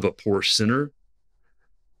conversion of a poor sinner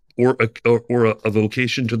or a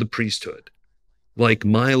vocation to the priesthood, like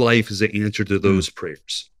my life is the answer to those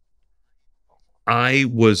prayers. I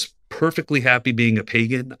was perfectly happy being a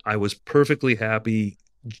pagan. I was perfectly happy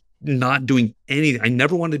not doing anything. I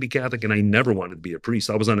never wanted to be Catholic, and I never wanted to be a priest.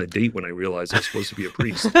 I was on a date when I realized I was supposed to be a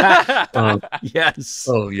priest. Yes.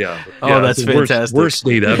 Oh yeah. Oh, that's fantastic. Worst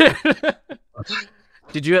date ever.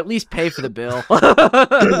 Did you at least pay for the bill?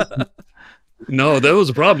 No, that was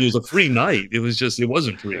a problem. It was a free night. It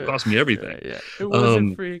wasn't free. It cost me everything. Yeah. It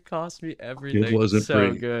wasn't free. It cost me everything. It wasn't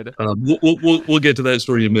so free. Good. We'll get to that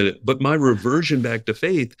story in a minute. But my reversion back to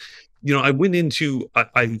faith, I went into,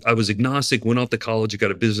 I was agnostic, went off to college,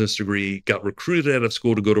 got a business degree, got recruited out of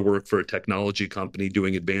school to go to work for a technology company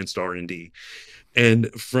doing advanced R&D.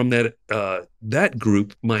 And from that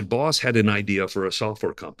group, my boss had an idea for a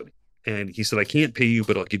software company. And he said, I can't pay you,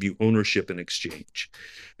 but I'll give you ownership in exchange.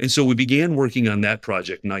 And so we began working on that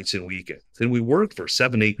project nights and weekends. And we worked for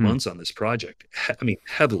 7-8 months on this project.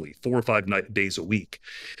 Heavily, 4 or 5 days a week.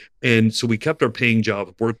 And so we kept our paying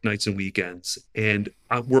job, worked nights and weekends. And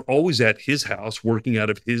we're always at his house, working out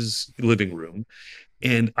of his living room.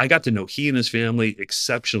 And I got to know he and his family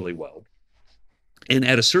exceptionally well. And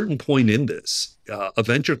at a certain point in this, a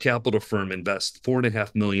venture capital firm invests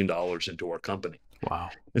 $4.5 million into our company.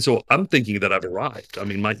 Wow. And so I'm thinking that I've arrived.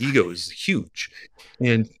 My ego is huge.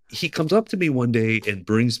 And he comes up to me one day and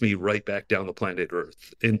brings me right back down the planet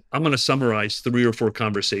Earth. And I'm going to summarize 3 or 4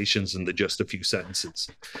 conversations into just a few sentences.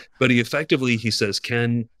 But he says,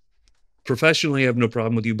 Ken, professionally, I have no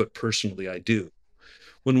problem with you, but personally, I do.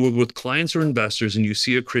 When we're with clients or investors and you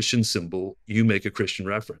see a Christian symbol, you make a Christian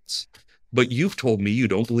reference. But you've told me you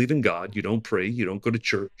don't believe in God, you don't pray, you don't go to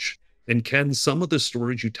church. And Ken, some of the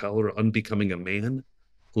stories you tell are unbecoming a man,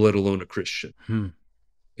 let alone a Christian. And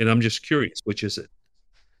I'm just curious, which is it?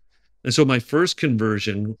 And so my first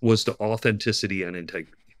conversion was to authenticity and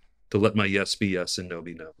integrity, to let my yes be yes and no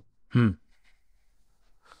be no. Yeah.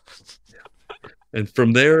 And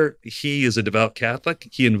from there, he is a devout Catholic.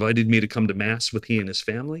 He invited me to come to Mass with he and his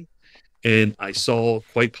family. And I saw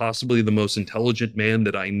quite possibly the most intelligent man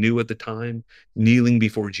that I knew at the time kneeling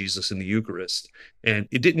before Jesus in the Eucharist. And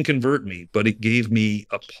it didn't convert me, but it gave me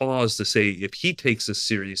a pause to say, if he takes this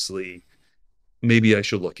seriously, maybe I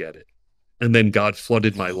should look at it. And then God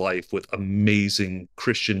flooded my life with amazing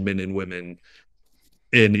Christian men and women.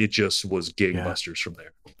 And it just was gangbusters from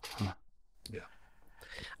there. Yeah.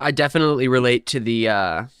 I definitely relate to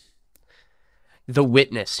the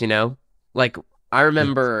witness, like I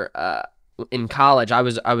remember in college, I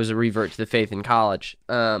was a revert to the faith in college.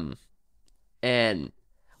 And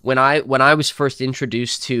when I was first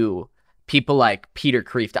introduced to people like Peter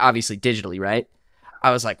Kreeft, obviously digitally, right?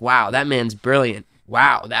 I was like, wow, that man's brilliant.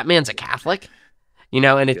 Wow, that man's a Catholic.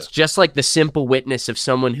 And it's just like the simple witness of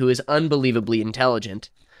someone who is unbelievably intelligent,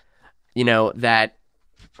 that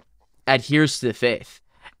adheres to the faith.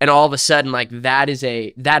 And all of a sudden, like, that is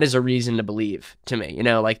a reason to believe to me,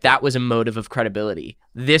 like that was a motive of credibility.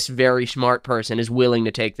 This very smart person is willing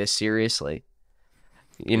to take this seriously,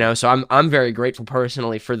 so I'm very grateful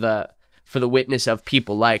personally for the witness of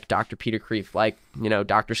people like Dr. Peter Kreeft, like,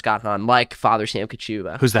 Dr. Scott Hahn, like Father Sam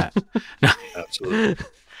Kachuva. Who's that? Absolutely.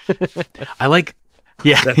 I like,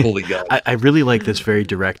 yeah. That holy guy. I really like this very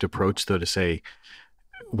direct approach, though, to say,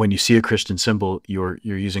 when you see a Christian symbol, you're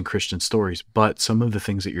using Christian stories, but some of the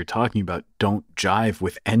things that you're talking about don't jive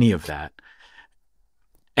with any of that.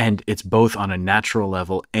 And it's both on a natural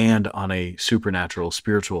level and on a supernatural,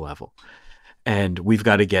 spiritual level. And we've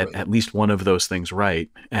got to get at least one of those things right.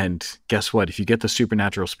 And guess what? If you get the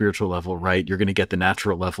supernatural, spiritual level right, you're going to get the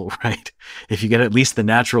natural level right. If you get at least the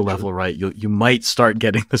natural level right, you might start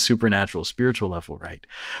getting the supernatural, spiritual level right.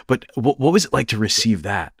 But what was it like to receive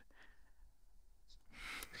that?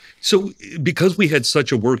 So because we had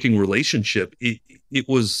such a working relationship, it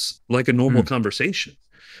was like a normal conversation.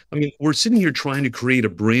 I mean, we're sitting here trying to create a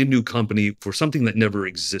brand new company for something that never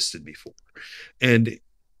existed before. And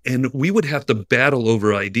we would have to battle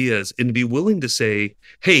over ideas and be willing to say,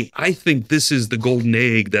 hey, I think this is the golden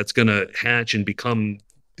egg that's going to hatch and become,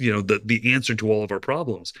 the answer to all of our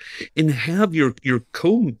problems. And have your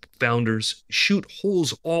co-founders shoot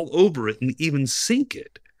holes all over it and even sink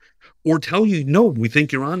it. Or tell you, no, we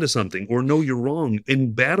think you're onto something, or no, you're wrong,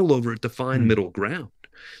 and battle over it to find middle ground.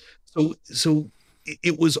 So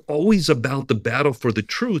it was always about the battle for the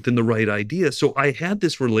truth and the right idea. So I had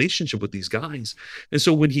this relationship with these guys. And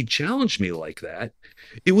so when he challenged me like that,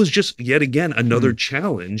 it was just yet again another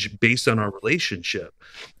challenge based on our relationship.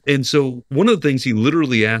 And so one of the things he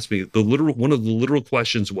literally asked me, one of the literal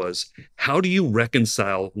questions was, how do you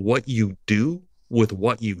reconcile what you do with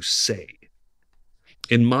what you say?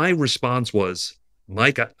 And my response was,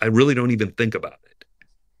 Mike, I really don't even think about it.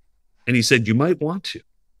 And he said, you might want to.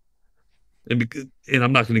 And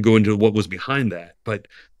I'm not going to go into what was behind that, but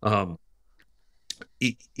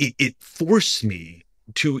it forced me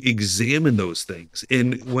to examine those things.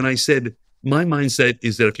 And when I said, my mindset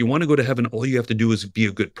is that if you want to go to heaven, all you have to do is be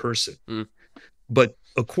a good person. But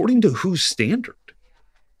according to whose standard?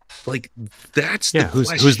 Like, that's the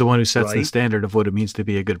question, who's the one who sets the standard of what it means to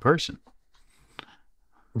be a good person?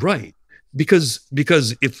 Right. Because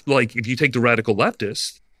if you take the radical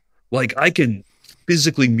leftist, like, I can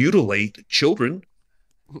physically mutilate children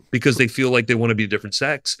because they feel like they want to be a different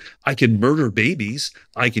sex. I can murder babies.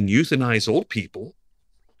 I can euthanize old people.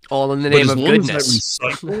 All in the name of goodness.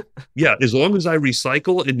 As long as I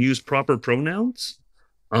recycle and use proper pronouns,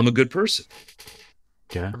 I'm a good person.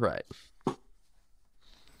 Yeah. Right.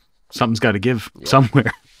 Something's got to give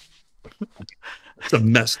somewhere. That's a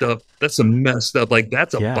messed up, like,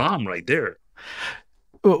 that's a bomb right there.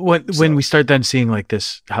 When we start then seeing like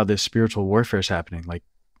this, how this spiritual warfare is happening, like,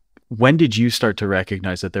 when did you start to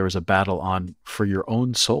recognize that there was a battle on for your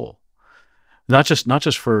own soul? Not just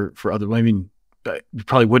for other, I mean, you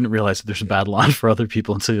probably wouldn't realize that there's a battle on for other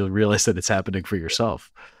people until you realize that it's happening for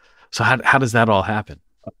yourself. So how does that all happen?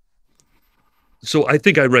 So I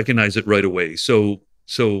think I recognize it right away. So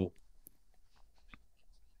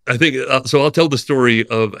I think so. I'll tell the story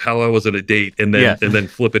of how I was on a date, and then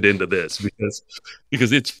flip it into this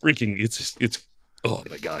because it's freaking it's oh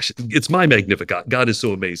my gosh, it's my Magnificat. God is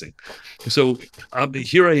so amazing. So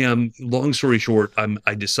here I am. Long story short,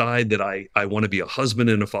 I decide that I want to be a husband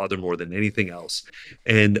and a father more than anything else,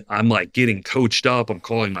 and I'm like getting coached up. I'm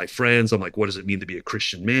calling my friends. I'm like, what does it mean to be a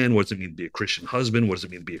Christian man? What does it mean to be a Christian husband? What does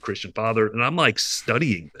it mean to be a Christian father? And I'm like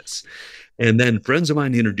studying this. And then friends of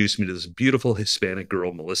mine introduced me to this beautiful Hispanic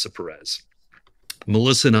girl, Melissa Perez.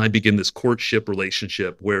 Melissa and I begin this courtship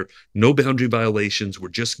relationship where no boundary violations. We're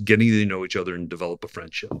just getting to know each other and develop a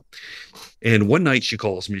friendship. And one night she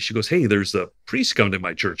calls me. She goes, hey, there's a priest coming to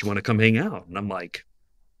my church. You want to come hang out? And I'm like,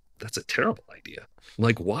 that's a terrible idea. I'm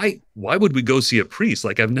like, why would we go see a priest?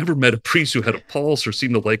 Like, I've never met a priest who had a pulse or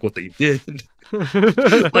seemed to like what they did.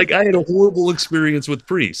 Like, I had a horrible experience with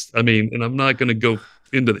priests. I mean, and I'm not going to go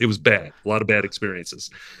into it. Was bad. A lot of bad experiences.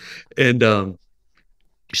 And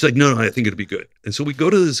she's like, no, I think it'll be good. And so we go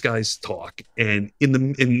to this guy's talk, and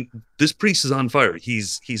in this priest is on fire.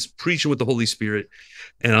 He's preaching with the Holy Spirit.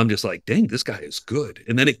 And I'm just like, dang, this guy is good.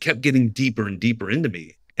 And then it kept getting deeper and deeper into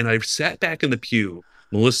me. And I sat back in the pew,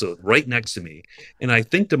 Melissa right next to me. And I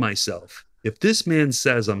think to myself, if this man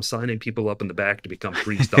says I'm signing people up in the back to become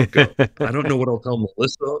priests, I'll go. I don't know what I'll tell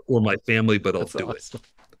Melissa or my family, but I'll do it.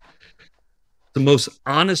 The most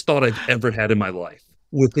honest thought I've ever had in my life.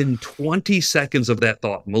 Within 20 seconds of that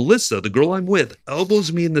thought, Melissa, the girl I'm with,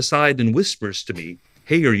 elbows me in the side and whispers to me,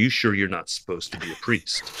 "Hey, are you sure you're not supposed to be a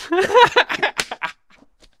priest?"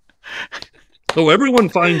 So everyone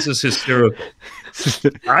finds this hysterical.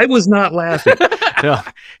 I was not laughing. No,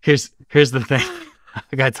 here's the thing.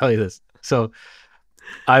 I gotta tell you this. So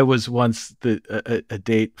I was once a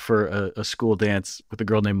date for a school dance with a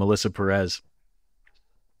girl named Melissa Perez.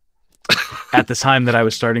 At the time that I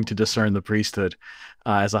was starting to discern the priesthood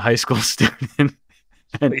as a high school student.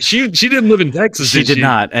 And she didn't live in Texas. She did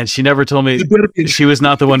not, and she never told me. She was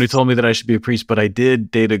not the one who told me that I should be a priest, but I did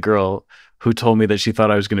date a girl who told me that she thought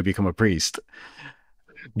I was going to become a priest.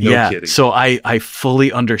 No kidding. So I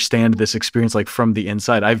fully understand this experience, like from the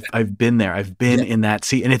inside. I've been there. I've been in that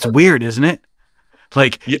seat, and it's weird, isn't it?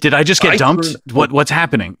 Like, did I just get dumped? What's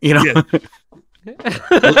happening? You know. Yeah.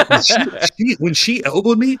 When she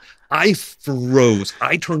elbowed me, I froze.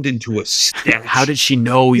 I turned into a statue. How did she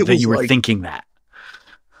know that you were thinking that?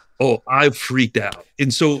 Oh, I freaked out.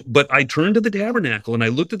 And so, but I turned to the tabernacle and I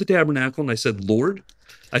looked at the tabernacle and I said, "Lord,"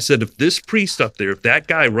 I said, "if this priest up there, if that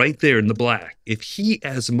guy right there in the black, if he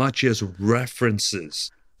as much as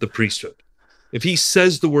references the priesthood, if he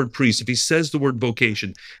says the word priest, if he says the word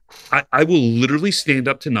vocation, I will literally stand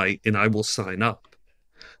up tonight and I will sign up."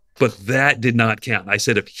 But that did not count. I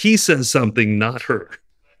said, if he says something, not her.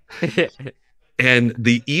 And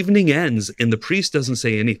the evening ends and the priest doesn't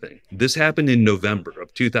say anything. This happened in November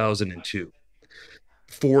of 2002.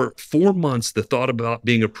 For 4 months, the thought about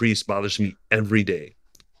being a priest bothers me every day.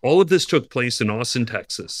 All of this took place in Austin,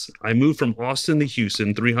 Texas. I moved from Austin to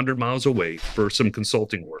Houston, 300 miles away, for some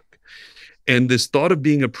consulting work. And this thought of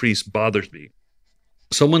being a priest bothers me.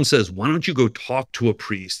 Someone says, "Why don't you go talk to a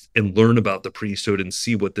priest and learn about the priesthood and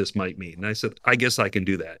see what this might mean?" And I said, "I guess I can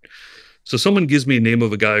do that." So someone gives me a name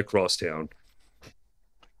of a guy across town.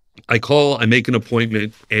 I call, I make an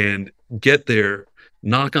appointment and get there,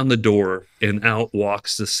 knock on the door, and out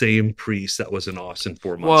walks the same priest that was in Austin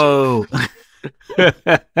 4 months ago. Whoa.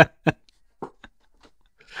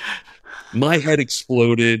 My head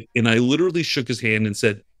exploded and I literally shook his hand and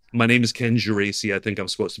said, "My name is Ken Geraci. I think I'm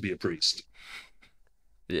supposed to be a priest."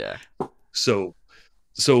 Yeah. So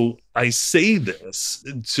I say this.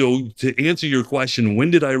 So to answer your question, when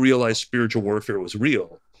did I realize spiritual warfare was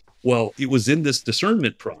real? Well, it was in this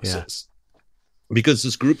discernment process. Because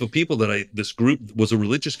this group of people this group was a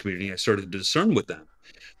religious community. I started to discern with them.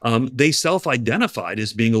 They self-identified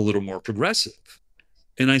as being a little more progressive.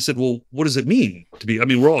 And I said, "Well, what does it mean to be?" I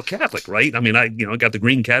mean, we're all Catholic, right? I mean, I got the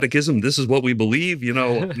Green Catechism. This is what we believe.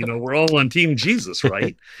 We're all on Team Jesus,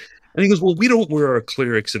 right? And he goes, "Well, we don't wear our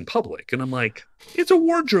clerics in public." And I'm like, "It's a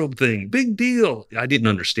wardrobe thing. Big deal." I didn't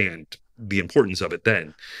understand the importance of it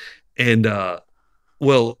then. And,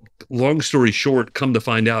 well, long story short, come to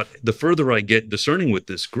find out, the further I get discerning with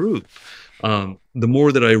this group, the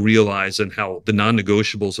more that I realize and how the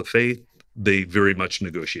non-negotiables of faith, they very much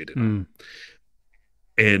negotiated.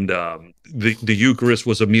 And the Eucharist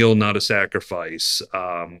was a meal, not a sacrifice.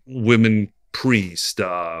 Women priest,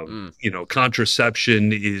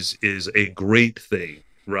 contraception is a great thing,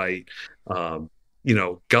 right?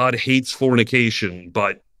 God hates fornication,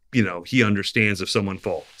 but he understands if someone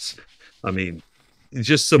falls. I mean,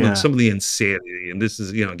 just some of the insanity, and this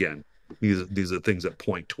is again, these are things that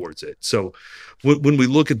point towards it. So when we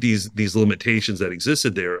look at these limitations that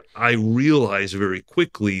existed there, I realized very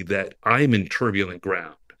quickly that I'm in turbulent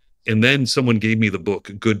ground. And then someone gave me the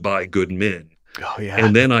book Goodbye Good Men. Oh, yeah.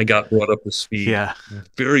 And then I got brought up to speed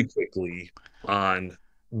very quickly on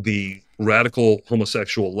the radical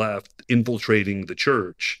homosexual left infiltrating the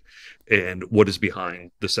church and what is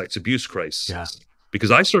behind the sex abuse crisis. Yeah.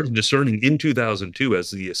 Because I started discerning in 2002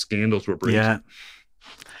 as the scandals were breaking. Yeah.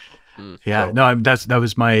 Yeah. So, no, that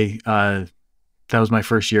was my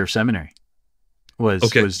first year of seminary.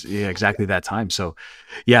 Was exactly that time. So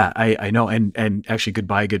yeah, I know. And actually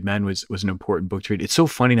Goodbye Good Men was an important book to read. It's so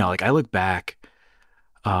funny now. Like I look back,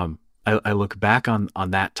 I look back on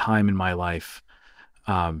that time in my life,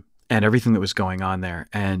 and everything that was going on there.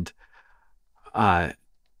 And,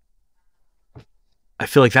 I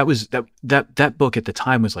feel like that book at the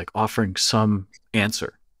time was like offering some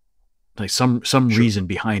answer, like some reason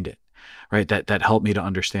behind it, right? That helped me to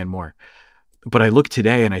understand more. But I look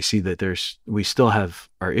today and I see that we still have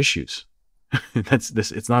our issues.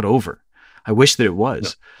 It's not over. I wish that it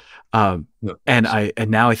was. No, and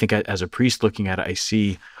now I think as a priest looking at it, I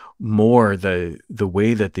see more the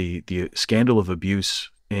way that the scandal of abuse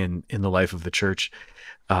in the life of the church,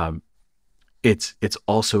 it's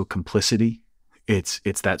also complicity.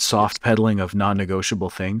 It's that soft peddling of non-negotiable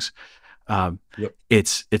things. Yep.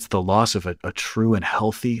 It's the loss of a true and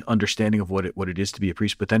healthy understanding of what it is to be a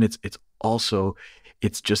priest. But then it's also,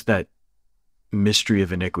 it's just that mystery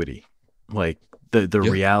of iniquity, like the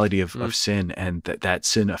reality of sin, and that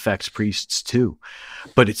sin affects priests too.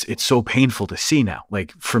 But it's so painful to see now.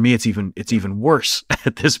 Like for me, it's even worse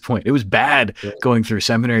at this point. It was bad going through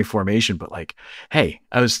seminary formation, but like, hey,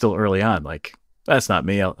 I was still early on. Like, that's not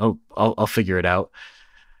me. I'll figure it out.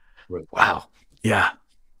 Right. Wow. Yeah.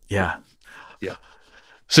 Yeah.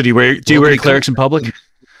 So do you wear your clerics in public?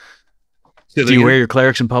 Do you wear your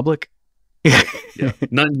clerics in public? Yeah,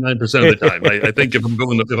 99% of the time. I think if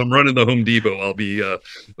I'm running the Home Depot, I'll be.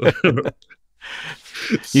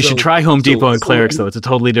 You should try Home Depot and clerics, though. It's a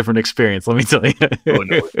totally different experience. Let me tell you. Oh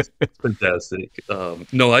no, it's fantastic.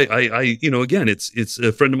 No, I, again, it's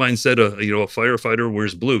a friend of mine said, a firefighter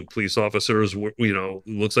wears blue. Police officers,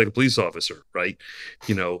 looks like a police officer, right?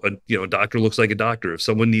 A doctor looks like a doctor. If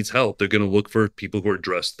someone needs help, they're going to look for people who are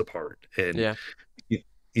dressed the part. And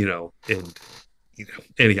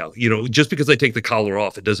anyhow, just because I take the collar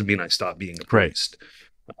off, it doesn't mean I stop being a priest.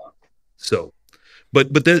 Right.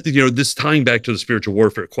 But then, this tying back to the spiritual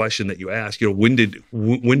warfare question that you asked, when did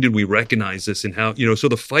we recognize this, and how, so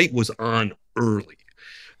the fight was on early,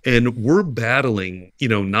 and we're battling,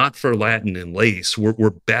 not for Latin and lace,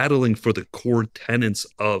 we're battling for the core tenets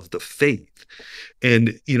of the faith,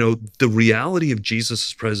 and, the reality of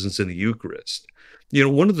Jesus' presence in the Eucharist.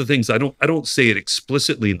 One of the things, I don't say it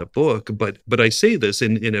explicitly in the book, but I say this,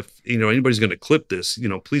 and if anybody's going to clip this,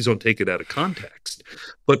 please don't take it out of context.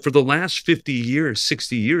 But for the last 50 years,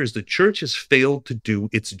 60 years, the church has failed to do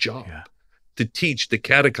its job, to teach, to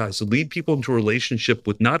catechize, to lead people into a relationship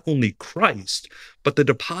with not only Christ, but the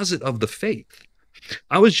deposit of the faith.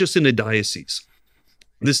 I was just in a diocese.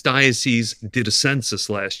 This diocese did a census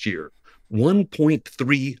last year,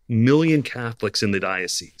 1.3 million Catholics in the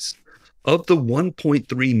diocese. Of the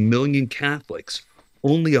 1.3 million Catholics,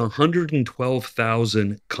 only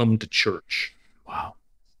 112,000 come to church. Wow.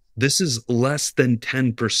 This is less than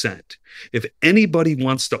 10%. If anybody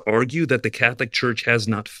wants to argue that the Catholic Church has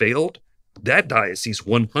not failed, that diocese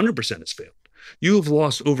 100% has failed. You have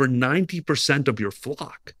lost over 90% of your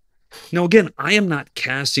flock. Now, again, I am not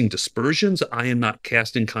casting dispersions. I am not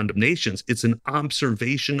casting condemnations. It's an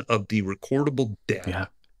observation of the recordable data. Yeah.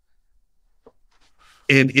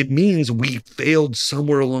 And it means we failed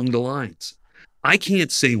somewhere along the lines. I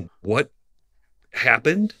can't say what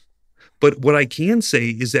happened, but what I can say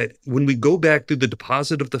is that when we go back through the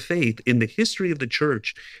deposit of the faith in the history of the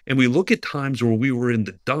church, and we look at times where we were in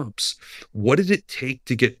the dumps, what did it take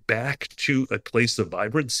to get back to a place of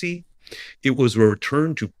vibrancy? It was a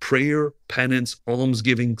return to prayer, penance,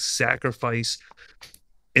 almsgiving, sacrifice,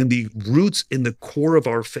 and the roots in the core of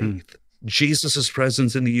our faith. Jesus'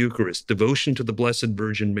 presence in the Eucharist, devotion to the Blessed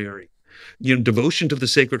Virgin Mary, devotion to the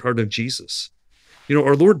Sacred Heart of Jesus.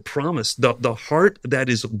 Our Lord promised the heart that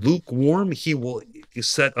is lukewarm, he will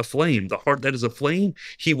set aflame. The heart that is aflame,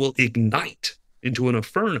 he will ignite into an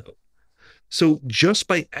inferno. So just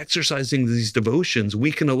by exercising these devotions,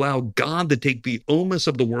 we can allow God to take the onus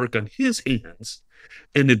of the work on his hands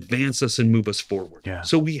and advance us and move us forward. Yeah.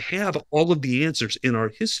 So we have all of the answers in our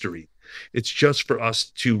history. It's just for us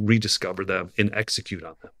to rediscover them and execute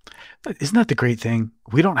on them. Isn't that the great thing?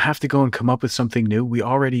 We don't have to go and come up with something new. We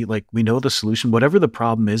already, we know the solution. Whatever the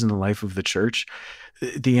problem is in the life of the church,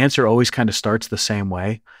 the answer always kind of starts the same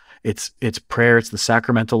way. It's prayer. It's the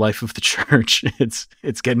sacramental life of the church. It's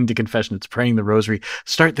getting to confession. It's praying the rosary.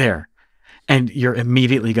 Start there. And you're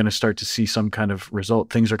immediately going to start to see some kind of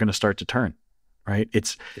result. Things are going to start to turn, right?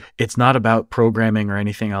 It's not about programming or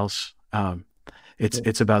anything else.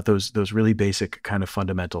 It's about those really basic kind of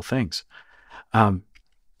fundamental things. But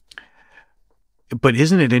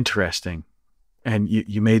isn't it interesting? And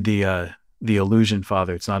you made the allusion,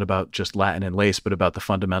 Father. It's not about just Latin and lace, but about the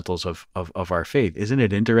fundamentals of our faith. Isn't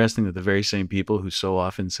it interesting that the very same people who so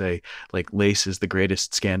often say lace is the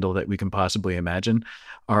greatest scandal that we can possibly imagine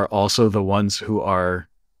are also the ones who are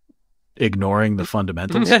ignoring the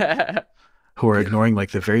fundamentals, who are ignoring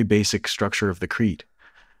the very basic structure of the creed.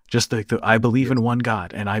 Just I believe in one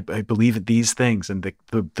God, and I believe in these things, and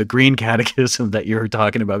the green catechism that you were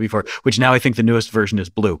talking about before, which now I think the newest version is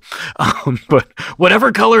blue. But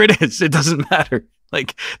whatever color it is, it doesn't matter.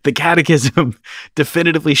 The catechism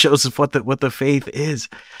definitively shows us what the faith is.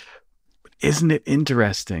 Isn't it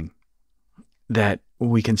interesting that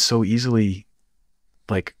we can so easily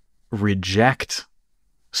reject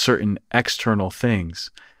certain external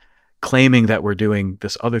things, claiming that we're doing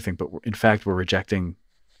this other thing, but in fact we're rejecting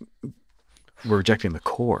the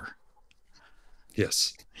core.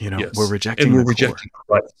 Yes. We're Yes. rejecting and we're the rejecting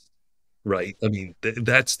core. Christ. right? I mean,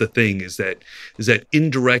 that's the thing, is that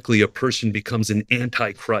indirectly a person becomes an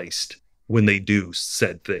antichrist when they do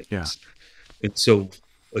said things. Yeah. And so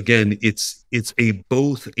again, it's a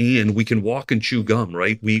both and. We can walk and chew gum,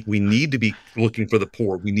 right? We need to be looking for the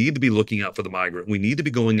poor. We need to be looking out for the migrant. We need to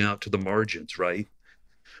be going out to the margins, right?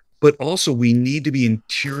 But also we need to be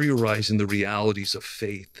interiorizing the realities of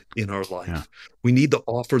faith in our life. Yeah. We need to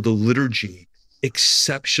offer the liturgy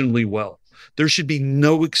exceptionally well. There should be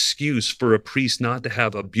no excuse for a priest not to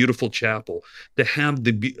have a beautiful chapel, to have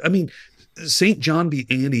St. John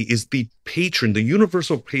Vianney is the patron, the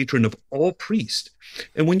universal patron of all priests.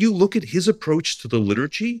 And when you look at his approach to the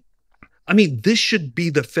liturgy, I mean, this should be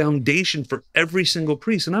the foundation for every single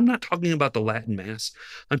priest. And I'm not talking about the Latin Mass.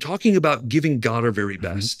 I'm talking about giving God our very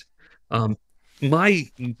best.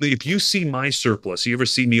 If you see my surplice, you ever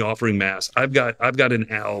see me offering Mass, I've got an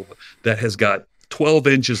alb that has got 12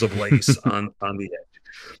 inches of lace on the edge.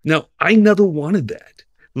 Now, I never wanted that.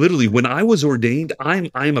 Literally, when I was ordained,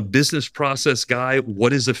 I'm a business process guy.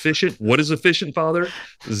 What is efficient? What is efficient, Father?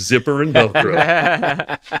 Zipper and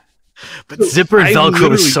Velcro. But zipper and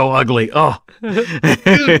Velcro is so ugly. Oh,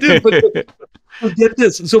 dude, but get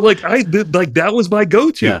this. So that was my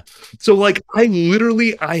go-to. Yeah. So I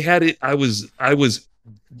had it. I was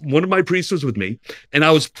one of my priests was with me, and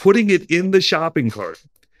I was putting it in the shopping cart,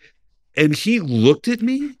 and he looked at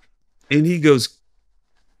me, and he goes,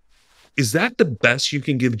 "Is that the best you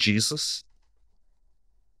can give Jesus?"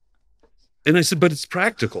 And I said, "But it's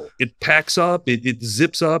practical. It packs up. It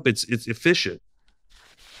zips up. It's efficient."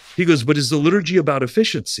 He goes, "But is the liturgy about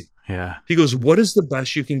efficiency?" Yeah. He goes, "What is the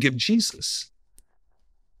best you can give Jesus?"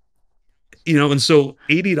 And so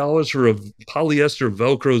 $80 for a polyester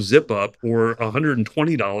Velcro zip up, or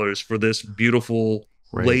 $120 for this beautiful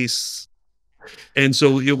lace. And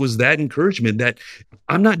so it was that encouragement that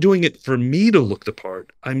I'm not doing it for me to look the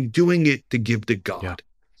part. I'm doing it to give to God. Yeah.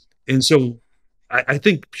 And so I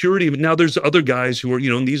think purity. Now there's other guys who are,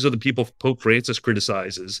 and these are the people Pope Francis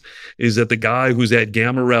criticizes, is that the guy who's at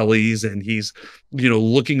Gamarelli's and he's,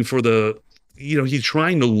 looking for he's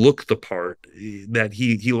trying to look the part, that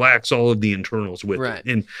he lacks all of the internals with it.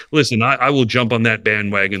 And listen, I will jump on that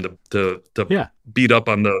bandwagon to beat up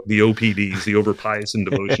on the OPDs, the over pious and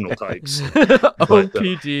devotional types.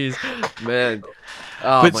 OPDs, man.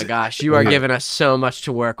 Oh my gosh, you are giving us so much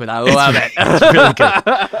to work with. I love it. It's really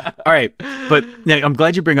good. All right, but I'm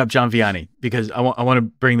glad you bring up John Vianney, because I want to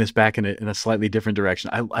bring this back in a slightly different direction.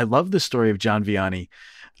 I love the story of John Vianney,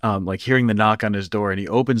 hearing the knock on his door, and he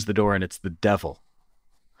opens the door and it's the devil.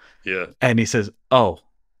 Yeah. And he says, "Oh,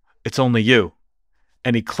 it's only you,"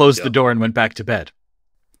 and he closed the door and went back to bed.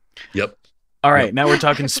 Yep. All right, now we're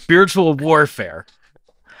talking spiritual warfare.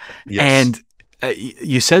 Yes. And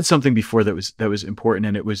you said something before that was important,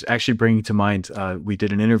 and it was actually bringing to mind. We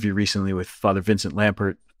did an interview recently with Father Vincent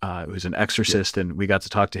Lampert, who's an exorcist, and we got to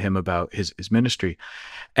talk to him about his ministry.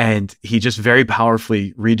 And he just very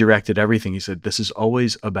powerfully redirected everything. He said, "This is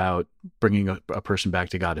always about bringing a person back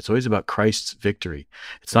to God. It's always about Christ's victory.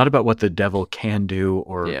 It's not about what the devil can do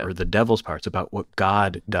or the devil's part. It's about what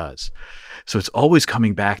God does." So it's always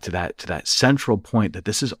coming back to that central point, that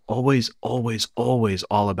this is always, always, always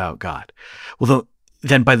all about God. Well,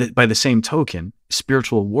 then by the same token,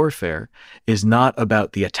 spiritual warfare is not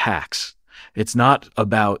about the attacks. It's not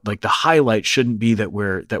about, the highlight shouldn't be that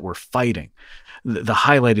we're fighting. The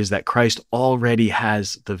highlight is that Christ already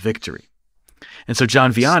has the victory. And so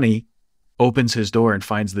John Vianney opens his door and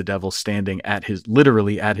finds the devil standing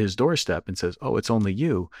literally at his doorstep, and says, "Oh, it's only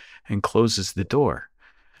you," and closes the door,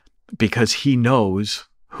 because he knows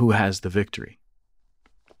who has the victory.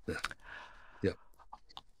 Yeah.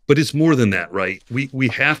 But it's more than that, right? We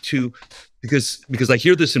have to, because I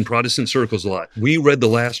hear this in Protestant circles a lot. We read the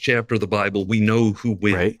last chapter of the Bible. We know who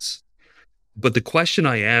wins. Right. But the question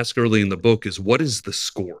I ask early in the book is, what is the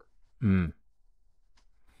score?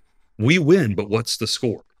 We win, but what's the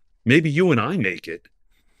score? Maybe you and I make it,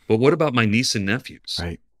 but what about my niece and nephews?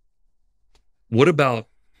 Right. What about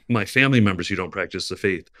my family members who don't practice the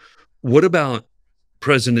faith? What about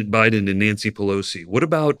President Biden and Nancy Pelosi? What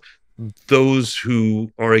about those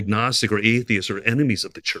who are agnostic or atheists or enemies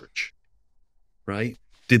of the church? Right?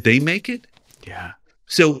 Did they make it? Yeah.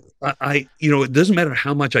 So it doesn't matter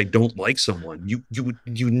how much I don't like someone. You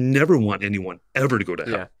never want anyone ever to go to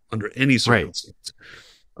hell under any circumstance.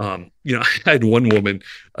 Right. I had one woman,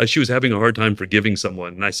 she was having a hard time forgiving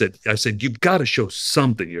someone. And I said, "You've got to show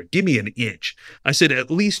something here. Give me an inch." I said,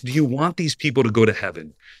 "At least, do you want these people to go to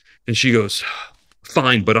heaven?" And she goes,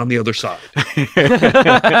 "Fine, but on the other side."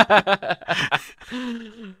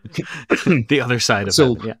 The other side of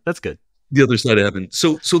it. Yeah, that's good. The other side of heaven.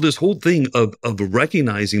 So this whole thing of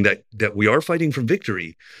recognizing that we are fighting for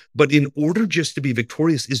victory, but in order just to be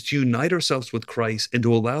victorious is to unite ourselves with Christ and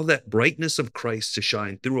to allow that brightness of Christ to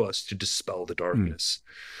shine through us to dispel the darkness.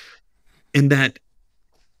 And that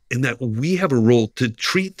we have a role to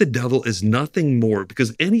treat the devil as nothing more,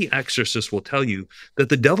 because any exorcist will tell you that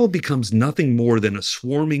the devil becomes nothing more than a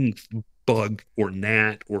swarming bug or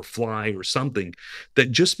gnat or fly or something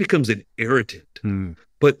that just becomes an irritant.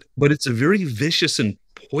 But it's a very vicious and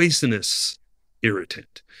poisonous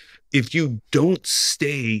irritant. If you don't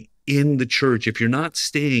stay in the church, if you're not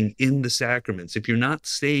staying in the sacraments, if you're not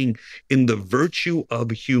staying in the virtue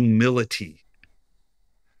of humility,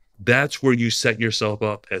 that's where you set yourself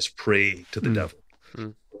up as prey to the devil.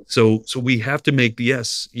 So we have to make,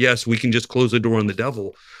 yes, we can just close the door on the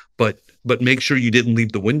devil, but make sure you didn't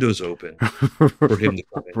leave the windows open for him to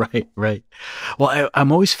come in. Right. Well,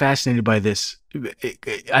 I'm always fascinated by this.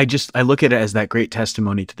 I look at it as that great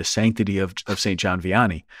testimony to the sanctity of St. John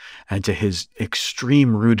Vianney and to his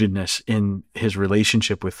extreme rootedness in his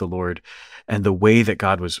relationship with the Lord and the way that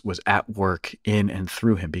God was at work in and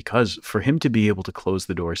through him. Because for him to be able to close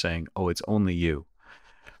the door saying, "Oh, it's only you,"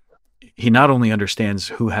 he not only understands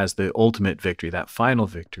who has the ultimate victory, that final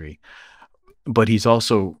victory, but he's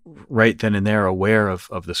also right then and there aware of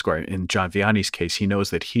the score. In John Vianney's case, he knows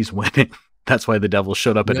that he's winning. That's why the devil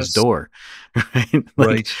showed up at his door.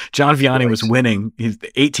 Right? John Vianney was winning.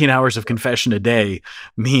 18 hours of confession a day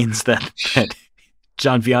means that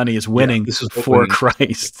John Vianney is winning for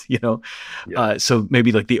Christ. So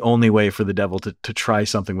maybe like the only way for the devil to try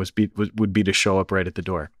something would be to show up right at the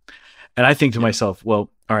door. And I think to myself, well,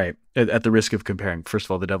 all right, at the risk of comparing, first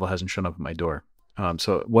of all, the devil hasn't shown up at my door.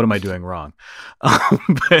 So what am I doing wrong?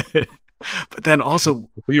 But then also,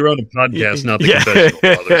 you're on a podcast, not the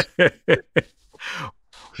confessional, brother.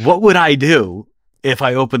 What would I do if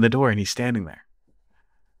I opened the door and he's standing there?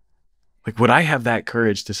 Like, would I have that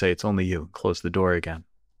courage to say it's only you? Close the door again.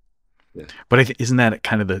 Yeah. But isn't that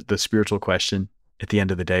kind of the spiritual question at the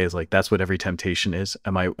end of the day? Is like, that's what every temptation is.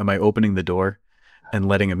 Am I opening the door and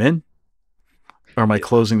letting him in, or am I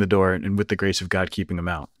closing the door and with the grace of God keeping him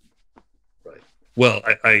out? Well,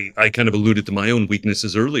 I kind of alluded to my own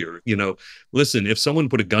weaknesses earlier. Listen, if someone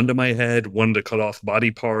put a gun to my head, wanted to cut off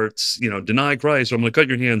body parts, deny Christ, or I'm going to cut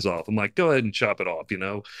your hands off. I'm like, go ahead and chop it off,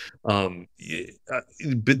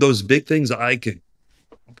 those big things,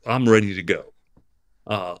 I'm ready to go.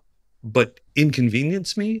 But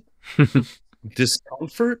inconvenience me,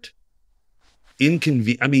 discomfort,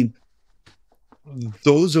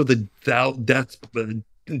 those are the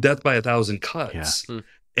death by a thousand cuts. Yeah.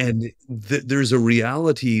 And there's a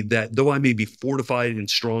reality that though I may be fortified and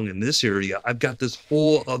strong in this area, I've got this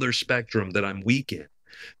whole other spectrum that I'm weak in.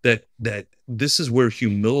 That this is where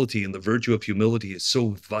humility and the virtue of humility is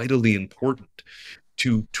so vitally important,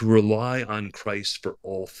 to rely on Christ for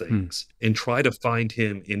all things and try to find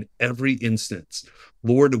him in every instance.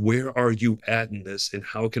 Lord, where are you at in this, and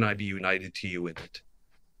how can I be united to you in it?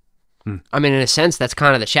 I mean, in a sense, that's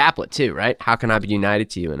kind of the chaplet too, right? How can I be united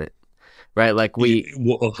to you in it? Right, like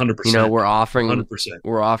 100%. We're offering, 100%.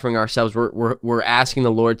 We're offering ourselves. We're asking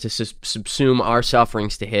the Lord to subsume our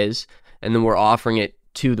sufferings to His, and then we're offering it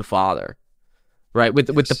to the Father, right? With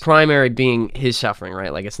the primary being His suffering,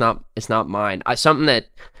 right? Like it's not mine. Something that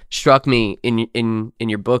struck me in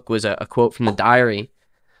your book was a quote from the diary,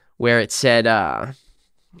 where it said,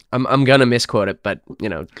 I'm gonna misquote it, but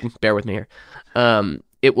bear with me here.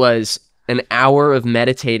 It was an hour of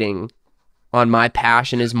meditating on my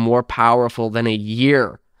passion is more powerful than a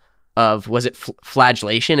year of, was it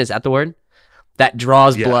flagellation? Is that the word? That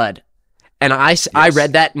draws blood. And I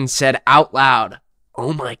read that and said out loud,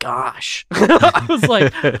 oh my gosh. I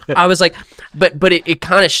was like, but it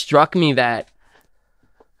kind of struck me that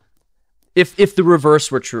if the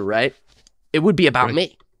reverse were true, right? It would be about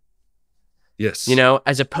me. Yes.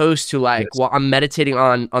 As opposed to well, I'm meditating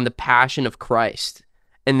on the passion of Christ,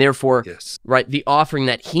 and therefore, right, the offering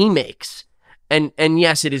that he makes. And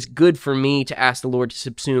yes, it is good for me to ask the Lord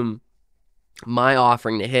to subsume my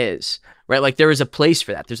offering to his, right? Like there is a place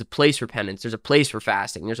for that. There's a place for penance. There's a place for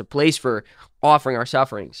fasting. There's a place for offering our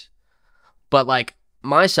sufferings. But like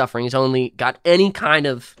my suffering has only got any kind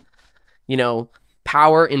of,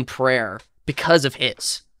 power in prayer because of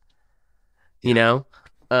his, I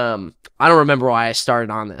don't remember why I started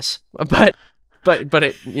on this, but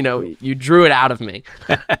it, you drew it out of me.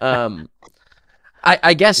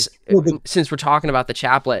 I guess since we're talking about the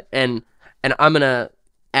chaplet, and I'm gonna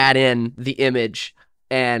add in the image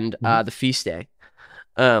and the feast day.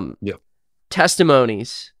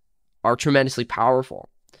 Testimonies are tremendously powerful.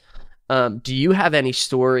 Do you have any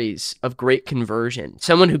stories of great conversion?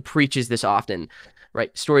 Someone who preaches this often,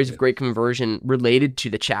 right? Stories of great conversion related to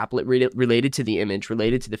the chaplet, related to the image,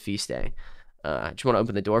 related to the feast day. I just want to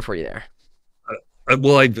open the door for you there.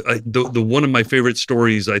 The one of my favorite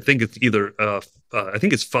stories, I think it's either I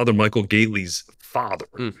think it's Father Michael Gately's father,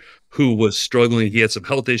 who was struggling. He had some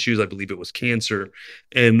health issues. I believe it was cancer.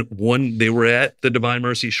 And they were at the Divine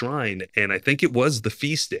Mercy Shrine, and I think it was the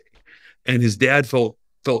feast day. And his dad felt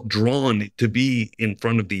drawn to be in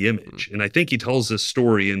front of the image. And I think he tells this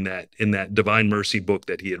story in that Divine Mercy book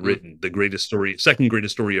that he had written, the greatest story, second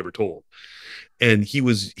greatest story ever told. And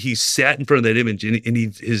he sat in front of that image, and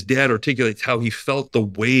his dad articulates how he felt the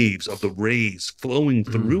waves of the rays flowing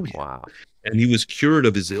through him. Wow. And he was cured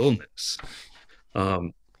of his illness.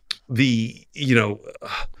 The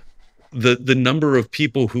number of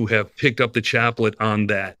people who have picked up the chaplet on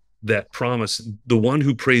that promise, the one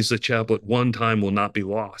who prays the chaplet one time will not be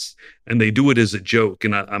lost. And they do it as a joke.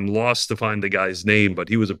 And I'm lost to find the guy's name, but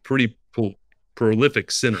he was a pretty prolific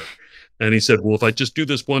sinner. And he said, well, if I just do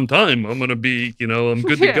this one time, I'm going to be, I'm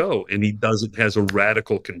good to go. And he does it, has a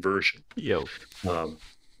radical conversion.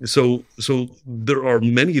 So there are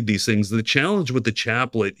many of these things. The challenge with the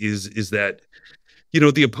chaplet is that,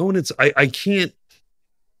 the opponents, I can't,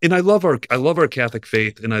 and I love our Catholic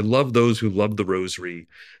faith, and I love those who love the rosary.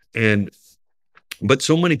 But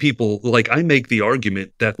so many people, I make the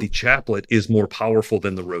argument that the chaplet is more powerful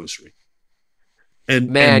than the rosary.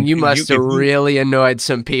 And you must have really annoyed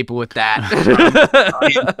some people with that.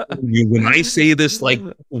 When I say this,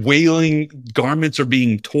 wailing garments are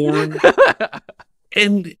being torn,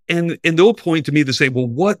 and they'll point to me to say, well,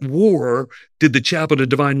 what war did the Chaplet of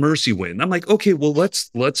Divine Mercy win? I'm like, okay, well, let's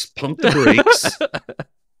pump the brakes.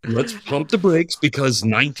 Let's pump the brakes, because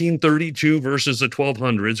 1932 versus the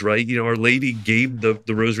 1200s, right? Our Lady gave the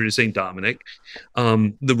rosary to St. Dominic.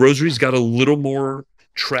 The rosary's got a little more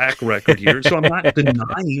track record here, so I'm not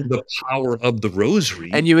denying the power of the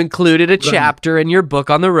rosary. And you included a chapter in your book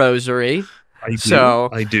on the rosary. I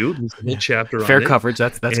do. There's a whole chapter on it. Fair coverage.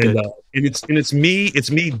 That's good. And it's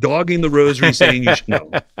me dogging the rosary, saying you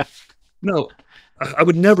should no. I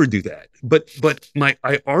would never do that. But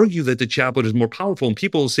I argue that the chaplet is more powerful, and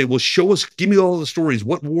people will say, well, give me all the stories.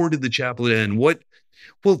 What war did the chaplet end?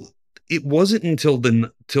 Well, it wasn't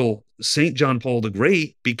until St. John Paul the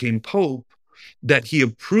Great became Pope that he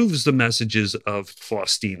approves the messages of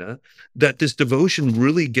Faustina, that this devotion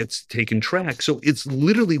really gets taken track. So it's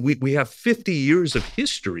literally, we have 50 years of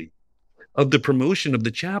history of the promotion of the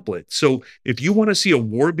chaplet. So if you want to see a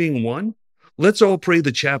war being won, let's all pray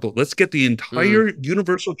the chaplet. Let's get the entire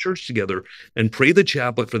universal church together and pray the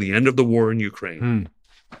chaplet for the end of the war in Ukraine.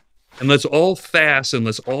 And let's all fast, and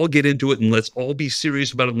let's all get into it, and let's all be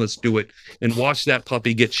serious about it, and let's do it, and watch that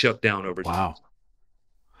puppy get shut down over time. Wow.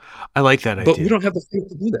 I like that idea. But we don't have the faith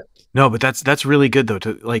to do that. No, but that's really good, though,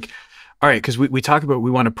 to all right, because we talk about,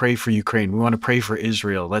 we want to pray for Ukraine. We want to pray for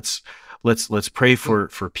Israel. Let's pray for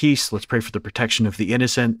peace. Let's pray for the protection of the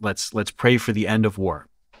innocent. Let's pray for the end of war.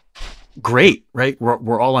 Great, right?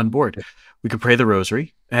 We're all on board. We can pray the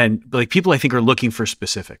rosary, and people, I think, are looking for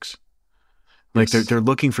specifics. They're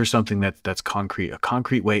looking for something that's concrete, a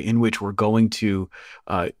concrete way in which we're going to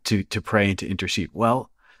pray and to intercede. Well,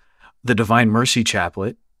 the Divine Mercy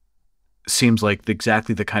Chaplet seems like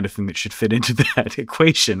exactly the kind of thing that should fit into that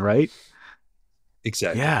equation, right?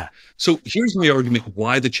 Exactly. Yeah. So here's my argument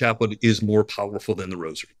why the chaplet is more powerful than the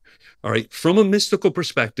rosary. All right. From a mystical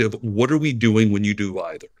perspective, what are we doing when you do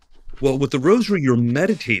either? Well, with the rosary, you're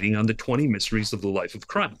meditating on the 20 mysteries of the life of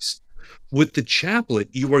Christ. With the chaplet,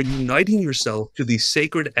 you are uniting yourself to the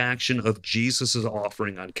sacred action of Jesus'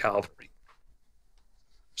 offering on Calvary.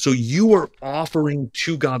 So you are offering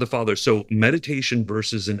to God the Father. So meditation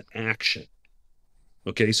versus an action.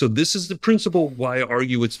 Okay, so this is the principle why I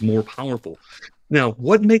argue it's more powerful. Now,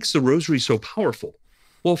 what makes the rosary so powerful?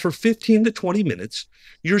 Well, for 15 to 20 minutes,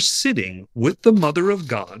 you're sitting with the Mother of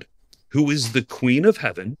God, who is the Queen of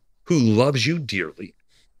Heaven, who loves you dearly.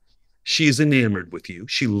 She is enamored with you.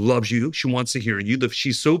 She loves you. She wants to hear you.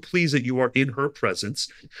 She's so pleased that you are in her presence.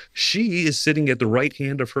 She is sitting at the right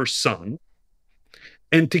hand of her Son.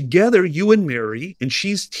 And together, you and Mary, and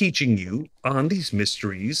she's teaching you on these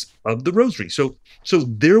mysteries of the rosary. So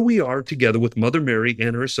there we are together with Mother Mary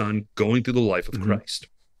and her Son going through the life of Christ.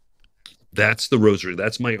 That's the rosary.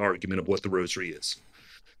 That's my argument of what the rosary is.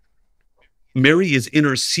 Mary is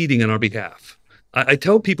interceding on our behalf. I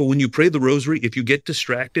tell people, when you pray the rosary, if you get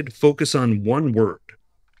distracted, focus on one word,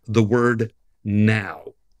 the word now.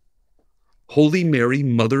 Holy Mary,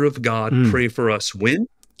 Mother of God, pray for us when?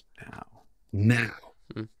 Now.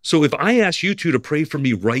 So if I ask you two to pray for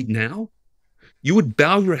me right now, you would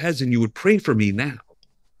bow your heads and you would pray for me now.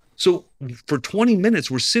 So for 20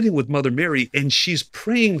 minutes, we're sitting with Mother Mary and she's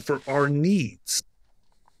praying for our needs.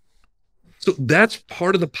 So that's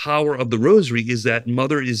part of the power of the rosary, is that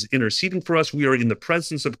Mother is interceding for us. We are in the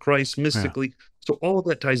presence of Christ mystically. Yeah. So all of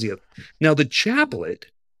that ties together. Now, the chaplet,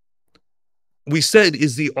 we said,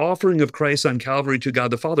 is the offering of Christ on Calvary to God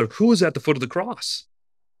the Father. Who is at the foot of the cross?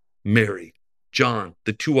 Mary, John,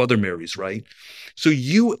 the two other Marys, right? So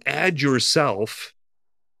you add yourself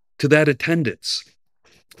to that attendance,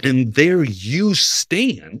 and there you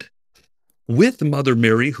stand with Mother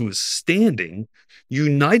Mary, who is standing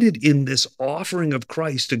united in this offering of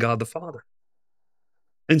Christ to God the Father.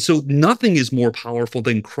 And so nothing is more powerful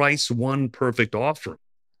than Christ's one perfect offering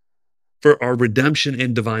for our redemption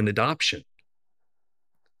and divine adoption.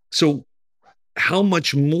 So how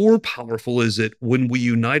much more powerful is it when we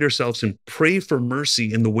unite ourselves and pray for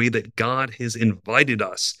mercy in the way that God has invited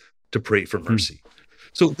us to pray for mercy?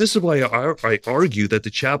 So this is why I argue that the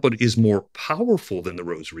chaplet is more powerful than the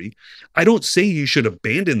rosary. I don't say you should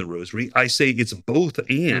abandon the rosary. I say it's both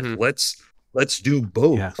and. Let's do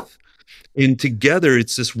both. Yeah. And together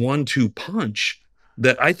it's this 1-2 punch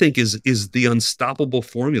that I think is the unstoppable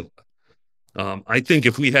formula. I think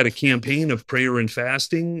if we had a campaign of prayer and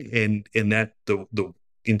fasting, and that the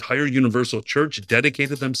entire universal church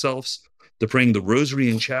dedicated themselves to praying the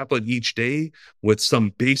rosary and chaplet each day with some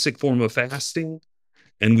basic form of fasting,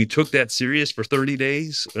 and we took that serious for 30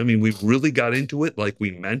 days, I mean, we really got into it like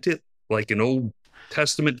we meant it, like an Old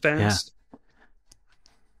Testament fast.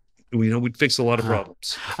 Yeah. We'd fix a lot of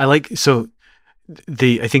problems. I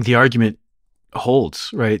think the argument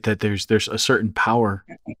holds, right, that there's a certain power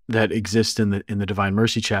that exists in the Divine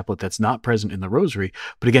Mercy Chaplet that's not present in the Rosary,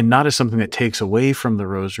 but again, not as something that takes away from the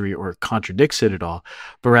Rosary or contradicts it at all,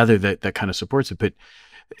 but rather that kind of supports it. But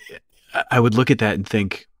I would look at that and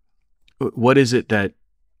think, what is it that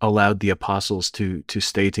allowed the apostles to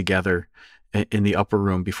stay together in the upper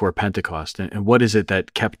room before Pentecost? And what is it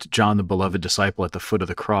that kept John, the beloved disciple, at the foot of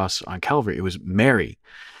the cross on Calvary? It was Mary.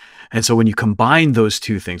 And so when you combine those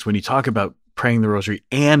two things, when you talk about praying the rosary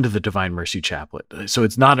and the Divine Mercy Chaplet, so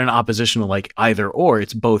it's not an oppositional like either or,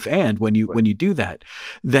 it's both and. When you do that,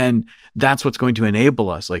 then that's what's going to enable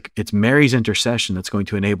us. Like, it's Mary's intercession that's going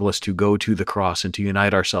to enable us to go to the cross and to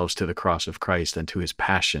unite ourselves to the cross of Christ and to his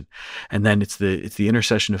passion. And then it's the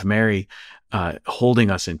intercession of Mary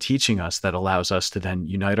holding us and teaching us that allows us to then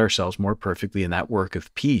unite ourselves more perfectly in that work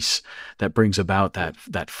of peace that brings about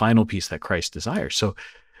that final peace that Christ desires. So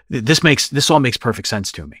this all makes perfect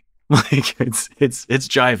sense to me. Like, it's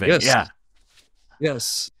jiving. Yes. Yeah.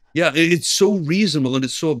 Yes. Yeah. It's so reasonable and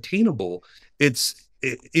it's so obtainable. And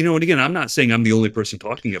again, I'm not saying I'm the only person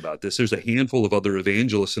talking about this. There's a handful of other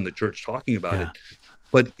evangelists in the church talking about it,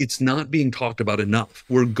 but it's not being talked about enough.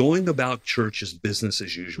 We're going about church as business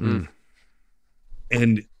as usual.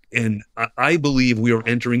 And I believe we are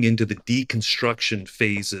entering into the deconstruction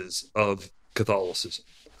phases of Catholicism,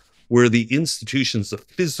 where the institutions, the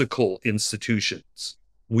physical institutions,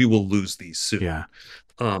 we will lose these soon. Yeah.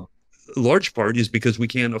 Large part is because we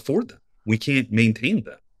can't afford them. We can't maintain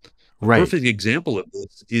them. Right. A perfect example of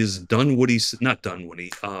this is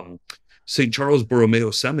St. Charles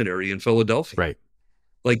Borromeo Seminary in Philadelphia. Right.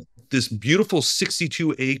 Like, this beautiful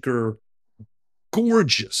 62-acre,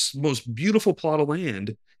 gorgeous, most beautiful plot of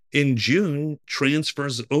land in June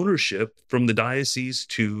transfers ownership from the diocese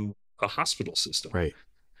to a hospital system. Right.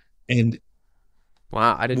 And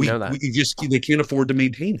wow, I didn't know that. They can't afford to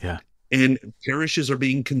maintain it. Yeah. And parishes are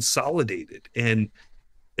being consolidated, and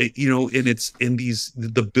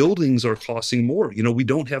the buildings are costing more. We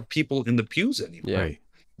don't have people in the pews anymore. Right.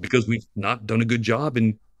 Because we've not done a good job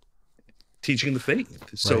in teaching the faith.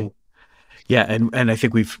 So right. Yeah, and I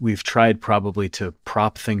think we've tried probably to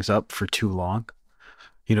prop things up for too long.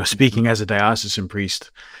 Speaking as a diocesan priest,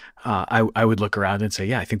 I would look around and say,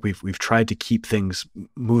 yeah, I think we've tried to keep things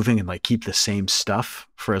moving and like keep the same stuff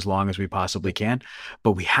for as long as we possibly can,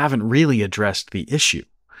 but we haven't really addressed the issue.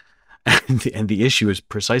 And the issue is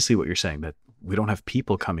precisely what you're saying, that we don't have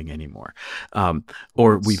people coming anymore,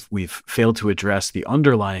 or we've failed to address the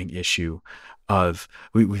underlying issue of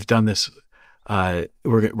we've done this.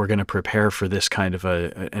 We're going to prepare for this kind of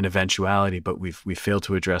an eventuality, but we've failed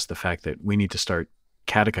to address the fact that we need to start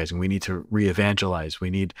catechizing. We need to re-evangelize. We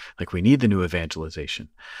need the new evangelization.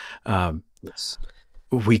 yes.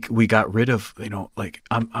 We got rid of,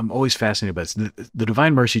 I'm always fascinated by this. The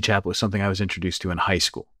Divine Mercy Chaplet was something I was introduced to in high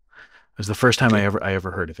school. It was the first time I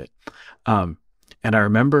ever heard of it. And I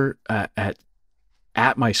remember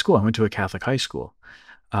at my school, I went to a Catholic high school.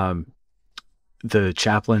 The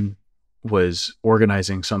chaplain was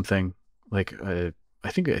organizing something like I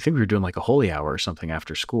think we were doing like a holy hour or something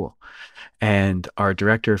after school, and our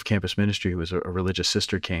director of campus ministry, who was a religious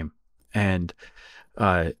sister, came, and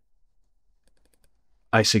I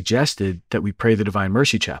suggested that we pray the Divine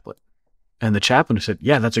Mercy Chaplet. And the chaplain said,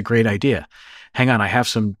 yeah, that's a great idea. Hang on, I have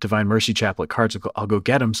some Divine Mercy Chaplet cards. I'll go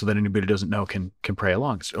get them so that anybody who doesn't know can pray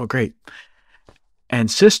along. So, oh, great. And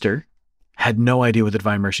sister had no idea what the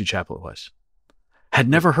Divine Mercy Chaplet was, had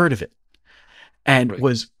never heard of it, and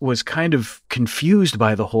was kind of confused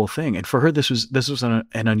by the whole thing. And for her, this was an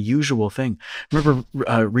unusual thing. I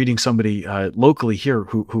remember reading somebody locally here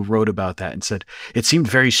who wrote about that and said it seemed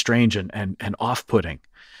very strange and off-putting.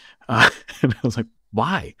 And I was like,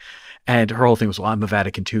 why? And her whole thing was, well, I'm a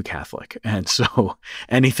Vatican II Catholic. And so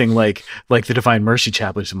anything like the Divine Mercy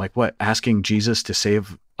Chaplet, I'm like, what? Asking Jesus to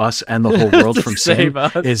save us and the whole world from sin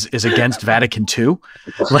is against Vatican II?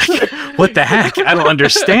 Like, what the heck? I don't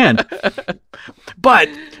understand. But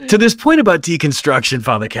to this point about deconstruction,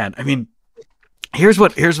 Father Ken, I mean, here's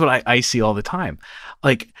what I see all the time.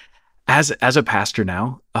 Like, as a pastor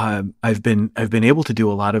now, I've been able to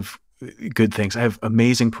do a lot of good things. I have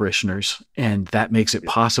amazing parishioners, and that makes it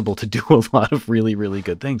possible to do a lot of really, really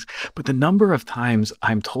good things. But the number of times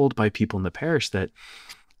I'm told by people in the parish that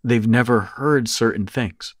they've never heard certain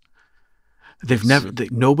things.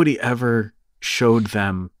 Nobody ever showed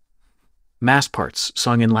them mass parts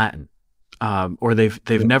sung in Latin, or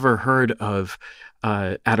they've never heard of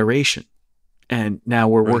adoration. And now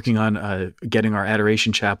we're working on getting our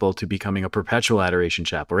adoration chapel to becoming a perpetual adoration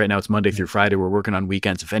chapel. Right now it's Monday through Friday. We're working on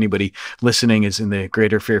weekends. If anybody listening is in the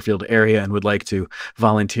greater Fairfield area and would like to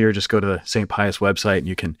volunteer, just go to the St. Pius website and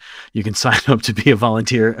you can sign up to be a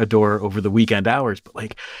volunteer adore over the weekend hours. But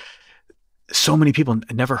like, so many people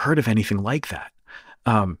never heard of anything like that.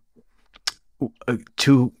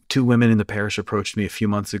 Two women in the parish approached me a few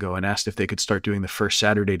months ago and asked if they could start doing the first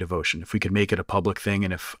Saturday devotion, if we could make it a public thing,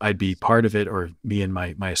 and if I'd be part of it, or me and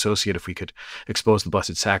my associate, if we could expose the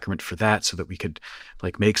Blessed Sacrament for that, so that we could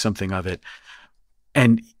like make something of it.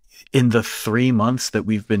 And in the 3 months that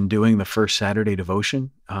we've been doing the first Saturday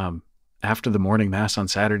devotion, after the morning mass on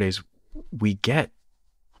Saturdays, we get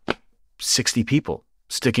 60 people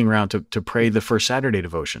sticking around to pray the first Saturday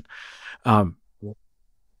devotion.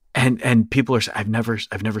 And people are saying, I've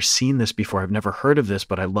never seen this before. I've never heard of this,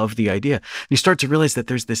 but I love the idea. And you start to realize that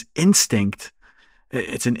there's this instinct.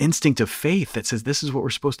 It's an instinct of faith that says this is what we're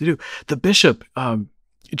supposed to do. The bishop,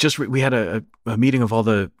 we had a meeting of all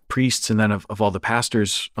the priests and then of all the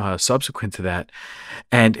pastors subsequent to that.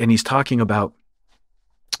 And he's talking about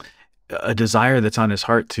a desire that's on his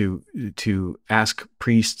heart to ask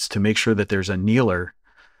priests to make sure that there's a kneeler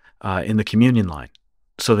in the communion line,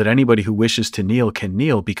 so that anybody who wishes to kneel can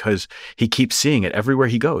kneel, because he keeps seeing it everywhere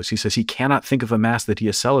he goes. He says he cannot think of a mass that he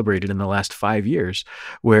has celebrated in the last 5 years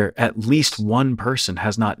where at least one person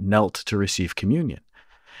has not knelt to receive communion.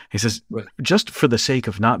 He says, just for the sake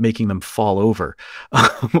of not making them fall over,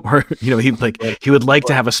 or he would like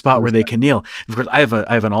to have a spot where they can kneel. Of course, I have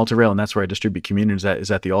an altar rail, and that's where I distribute communion.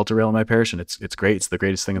 Is at the altar rail in my parish, and it's great. It's the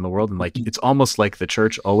greatest thing in the world, and like it's almost like the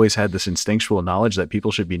church always had this instinctual knowledge that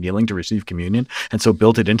people should be kneeling to receive communion, and so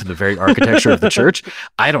built it into the very architecture of the church.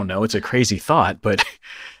 I don't know. It's a crazy thought, but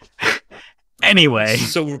anyway.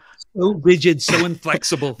 So rigid, so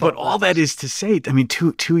inflexible. But all that is to say, I mean,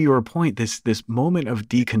 to your point, this moment of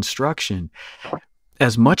deconstruction,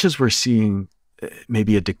 as much as we're seeing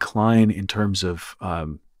maybe a decline in terms of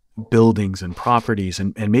buildings and properties,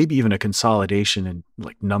 and maybe even a consolidation in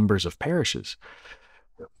like numbers of parishes,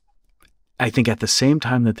 I think at the same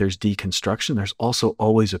time that there's deconstruction, there's also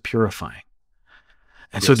always a purifying.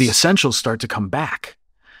 And so the essentials start to come back.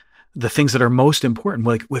 The things that are most important,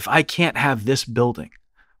 like if I can't have this building,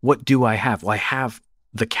 what do I have? Well, I have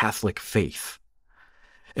the Catholic faith.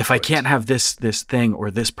 If I can't have this thing or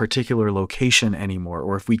this particular location anymore,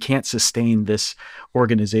 or if we can't sustain this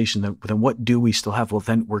organization, then what do we still have? Well,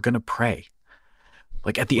 then we're going to pray.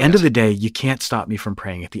 Like at the end of the day, you can't stop me from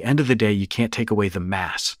praying. At the end of the day, you can't take away the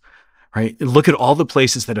Mass, right? Look at all the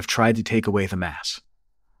places that have tried to take away the Mass.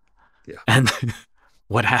 Yeah. And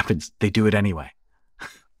what happens? They do it anyway.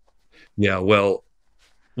 Yeah, well,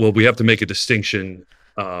 we have to make a distinction.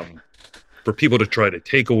 For people to try to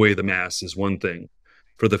take away the Mass is one thing.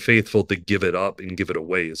 For the faithful to give it up and give it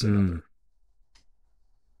away is another.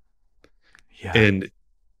 Yeah. And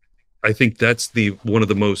I think that's one of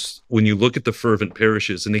the most, when you look at the fervent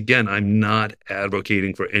parishes, and again, I'm not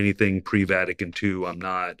advocating for anything pre-Vatican II. I'm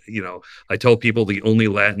not, I tell people the only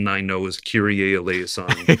Latin I know is Kyrie eleison.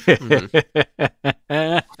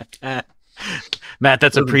 Matt,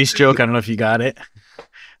 that's a priest joke. I don't know if you got it.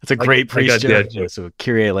 That's a great priest joke. Yeah, so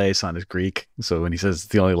Kyrie eleison is Greek. So when he says it's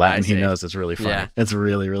the only Latin he knows, it's really funny. Yeah. It's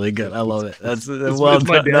really, really good. I love it. That's well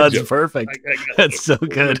done. That's perfect. That's so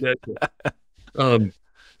good.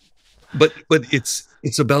 But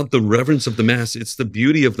it's about the reverence of the Mass. It's the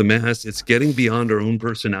beauty of the Mass. It's getting beyond our own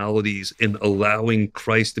personalities and allowing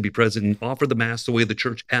Christ to be present and offer the Mass the way the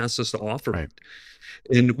Church asks us to offer it.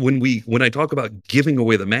 And when I talk about giving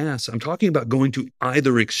away the Mass, I'm talking about going to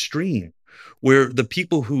either extreme, where the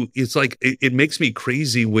people who it's like it makes me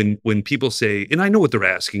crazy when people say, and I know what they're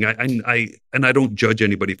asking. I don't judge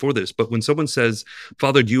anybody for this, but when someone says,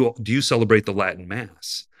 "Father, do you celebrate the Latin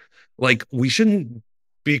Mass?" Like, we shouldn't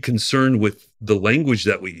be concerned with the language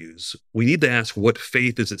that we use. We need to ask, what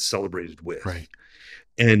faith is it celebrated with? Right.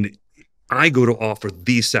 And I go to offer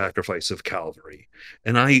the sacrifice of Calvary,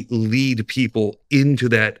 and I lead people into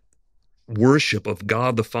that worship of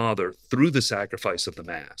God the Father through the sacrifice of the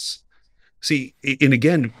Mass. See, and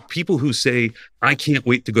again, people who say, I can't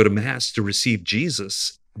wait to go to Mass to receive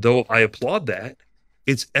Jesus, though I applaud that,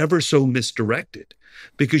 it's ever so misdirected,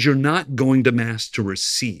 because you're not going to Mass to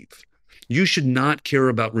receive. You should not care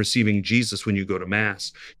about receiving Jesus when you go to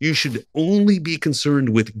Mass. You should only be concerned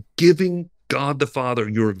with giving God the Father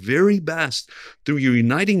your very best through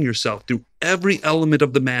uniting yourself through every element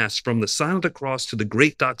of the Mass, from the sign of the cross to the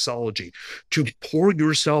great doxology, to pour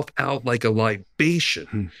yourself out like a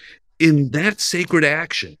libation in that sacred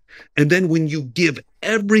action. And then when you give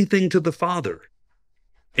everything to the Father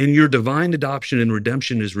and your divine adoption and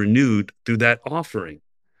redemption is renewed through that offering,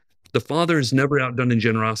 the Father is never outdone in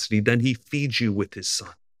generosity. Then he feeds you with his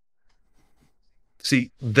Son.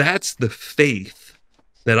 See, that's the faith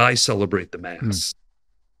that I celebrate the Mass.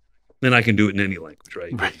 And I can do it in any language,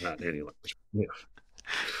 right? Not in any language. Yeah.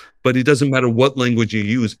 But it doesn't matter what language you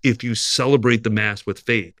use if you celebrate the Mass with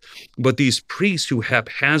faith. But these priests who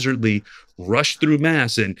haphazardly rush through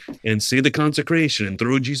Mass and say the consecration and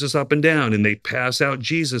throw Jesus up and down, and they pass out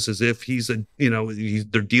Jesus as if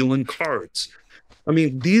they're dealing cards. I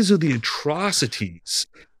mean, these are the atrocities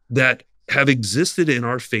that have existed in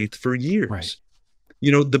our faith for years. Right.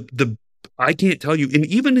 I can't tell you, and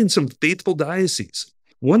even in some faithful dioceses,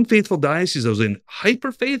 one faithful diocese that was in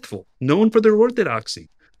hyper faithful, known for their orthodoxy,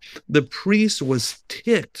 the priest was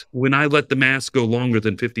ticked when I let the Mass go longer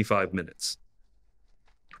than 55 minutes.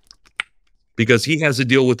 Because he has to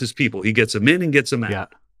deal with his people. He gets them in and gets them out. Yeah.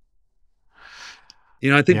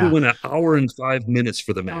 I think we went 1 hour and 5 minutes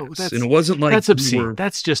for the Mass. And it wasn't like that's obscene.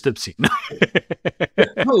 That's just obscene. No,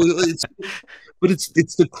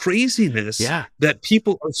 it's the craziness that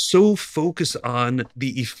people are so focused on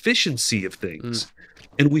the efficiency of things.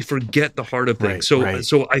 And we forget the heart of things. So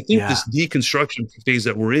I think this deconstruction phase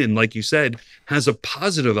that we're in, like you said, has a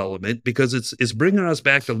positive element, because it's bringing us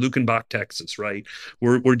back to Lukenbach, Texas, right?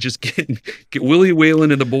 We're just get Willie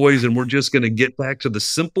Whalen and the boys, and we're just going to get back to the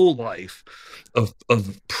simple life of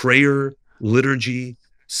prayer, liturgy,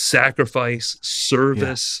 sacrifice,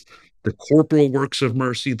 service, the corporal works of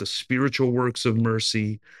mercy, the spiritual works of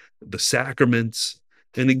mercy, the sacraments.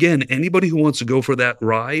 And again, anybody who wants to go for that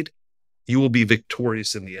ride, you will be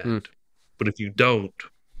victorious in the end. But if you don't...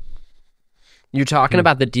 You're talking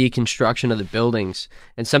about the deconstruction of the buildings.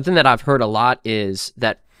 And something that I've heard a lot is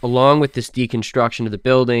that along with this deconstruction of the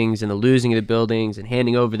buildings and the losing of the buildings and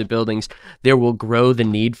handing over the buildings, there will grow the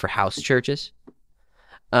need for house churches.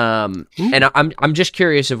 And I'm just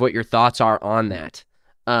curious of what your thoughts are on that.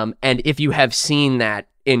 And if you have seen that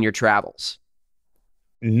in your travels.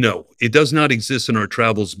 No, it does not exist in our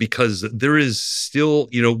travels, because there is still,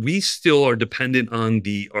 we still are dependent on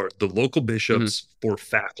the local bishops for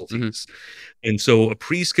faculties. And so a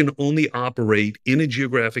priest can only operate in a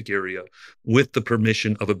geographic area with the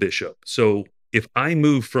permission of a bishop. So if I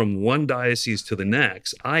move from one diocese to the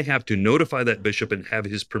next, I have to notify that bishop and have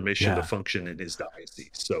his permission to function in his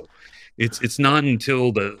diocese. So it's not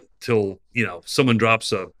until someone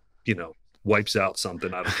drops wipes out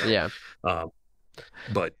something, I don't know.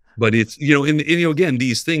 But it's, again,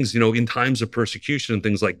 these things, in times of persecution and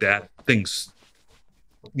things like that,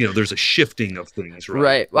 there's a shifting of things, right?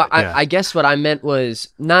 Right. Well, I guess what I meant was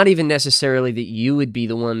not even necessarily that you would be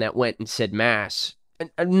the one that went and said Mass.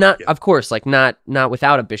 Of course, like not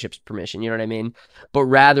without a bishop's permission, you know what I mean? But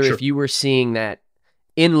rather, if you were seeing that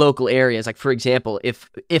in local areas, like for example, if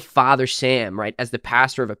Father Sam, right, as the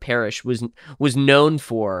pastor of a parish was known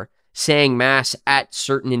for saying Mass at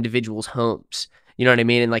certain individuals' homes, you know what I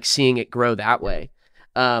mean? And like seeing it grow that way.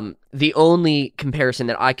 The only comparison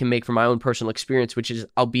that I can make from my own personal experience, which is,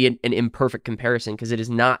 I'll be an imperfect comparison because it is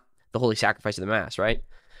not the holy sacrifice of the Mass, right?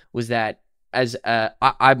 Was that as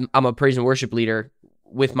I'm a praise and worship leader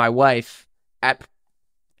with my wife at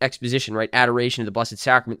exposition, right? Adoration of the Blessed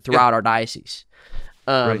Sacrament throughout our diocese.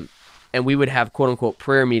 Right. And we would have quote unquote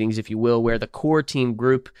prayer meetings, if you will, where the core team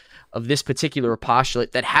group of this particular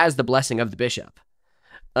apostolate that has the blessing of the bishop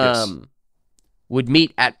would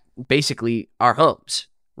meet at basically our homes,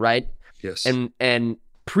 right? Yes. And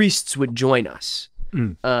priests would join us.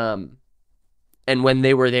 And when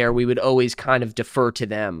they were there, we would always kind of defer to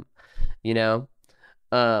them, you know?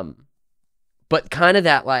 But kind of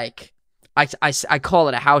that, like, I call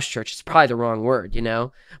it a house church. It's probably the wrong word, you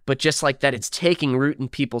know? But just like that, it's taking root in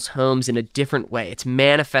people's homes in a different way. It's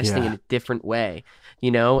manifesting in a different way,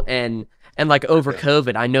 you know? And like over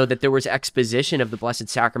COVID, I know that there was exposition of the Blessed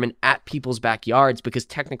Sacrament at people's backyards because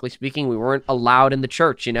technically speaking, we weren't allowed in the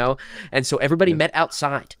church, you know? And so everybody met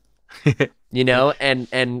outside. You know,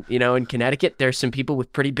 and you know, in Connecticut, there's some people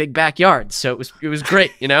with pretty big backyards, so it was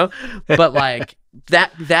great, you know. But like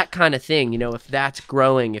that kind of thing, you know, if that's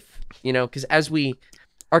growing, if you know, because as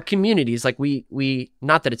our communities, like we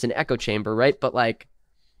not that it's an echo chamber, right? But like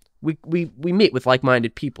we meet with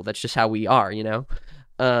like-minded people. That's just how we are, you know.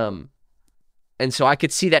 And so I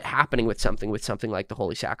could see that happening with something like the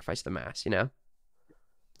Holy Sacrifice of the Mass, you know.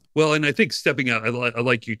 Well, and I think stepping out, I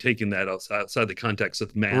like you taking that outside the context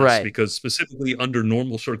of Mass, because specifically under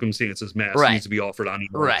normal circumstances, Mass needs to be offered on the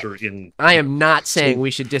altar. I am not saying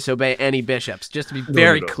we should disobey any bishops, just to be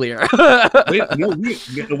very clear.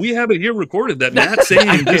 We have it here recorded that Matt's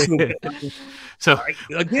saying disobey. So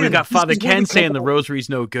we've got Father Ken saying the rosary's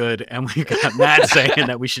no good, and we've got Matt saying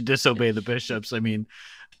that we should disobey the bishops. I mean,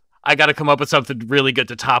 I got to come up with something really good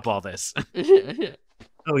to top all this.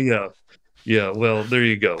 Oh, yeah. Yeah, well, there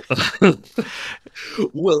you go.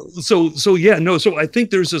 Well, so I think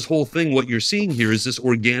there's this whole thing. What you're seeing here is this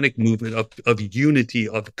organic movement of unity,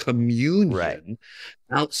 of communion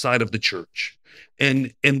outside of the church.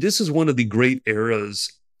 And this is one of the great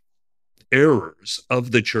errors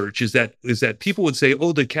of the church is that people would say,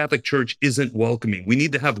 oh, the Catholic Church isn't welcoming. We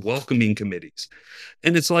need to have welcoming committees.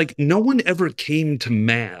 And it's like, no one ever came to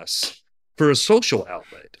Mass for a social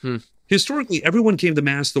outlet. Historically, everyone came to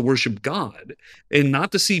Mass to worship God and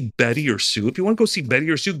not to see Betty or Sue. If you want to go see Betty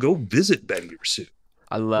or Sue, go visit Betty or Sue.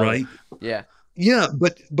 I love it. Yeah. Yeah,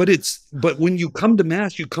 but when you come to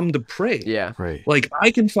Mass, you come to pray. Yeah. Right. Like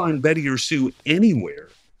I can find Betty or Sue anywhere,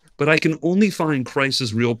 but I can only find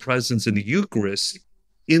Christ's real presence in the Eucharist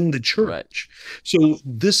in the church. Right. So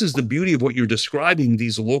this is the beauty of what you're describing,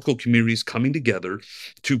 these local communities coming together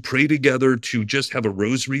to pray together, to just have a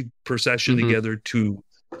rosary procession together, to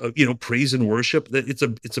praise and worship. That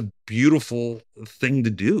it's a beautiful thing to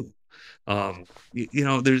do.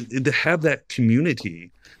 To have that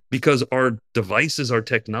community, because our devices, our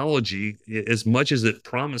technology, as much as it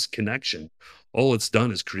promised connection, all it's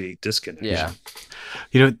done is create disconnection.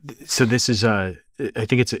 Yeah. So this is I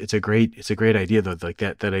think it's a great idea though, like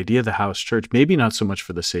that idea of the house church, maybe not so much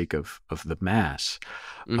for the sake of the Mass,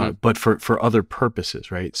 but for other purposes,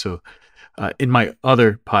 right? So in my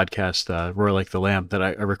other podcast, Roar Like the Lamb, that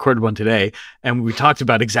I recorded one today, and we talked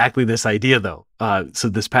about exactly this idea, though. So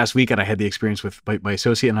this past weekend, I had the experience with my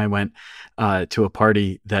associate, and I went to a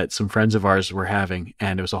party that some friends of ours were having,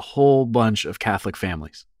 and it was a whole bunch of Catholic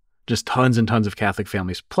families, just tons and tons of Catholic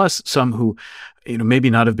families, plus some who, maybe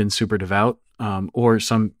not have been super devout, or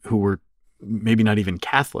some who were maybe not even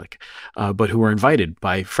Catholic, but who were invited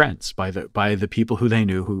by friends, by the people who they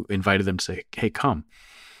knew, who invited them to say, "Hey, come."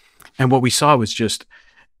 And what we saw was just,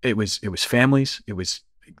 it was families, it was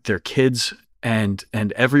their kids, and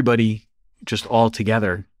everybody just all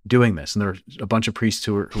together doing this. And there were a bunch of priests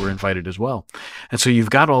who were invited as well. And so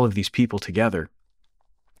you've got all of these people together,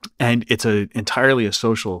 and it's entirely a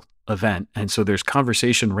social event. And so there's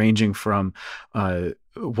conversation ranging from,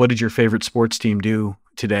 what did your favorite sports team do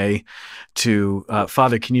today, to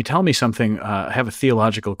Father, can you tell me something? I have a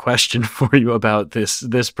theological question for you about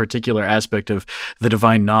this particular aspect of the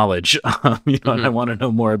divine knowledge, and I want to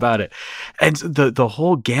know more about it. And the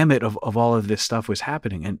whole gamut of all of this stuff was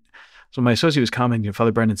happening. And so my associate was commenting,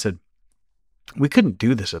 Father Brendan said, we couldn't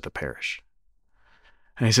do this at the parish.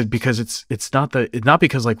 And I said, because it's not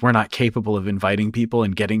because like we're not capable of inviting people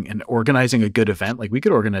and getting and organizing a good event. Like we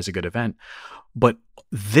could organize a good event, but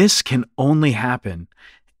this can only happen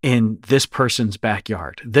in this person's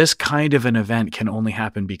backyard. This kind of an event can only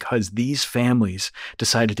happen because these families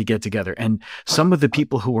decided to get together. And some of the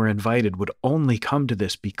people who were invited would only come to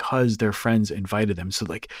this because their friends invited them. So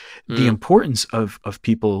like the importance of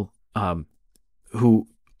people who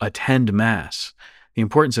attend Mass The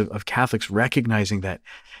importance of Catholics recognizing that,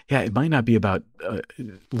 yeah, it might not be about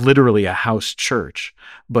literally a house church,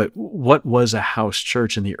 but what was a house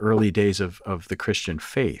church in the early days of the Christian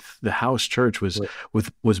faith? The house church was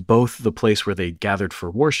both the place where they gathered for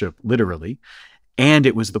worship, literally, and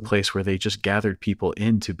it was the place where they just gathered people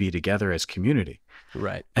in to be together as community.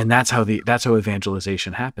 Right. And that's how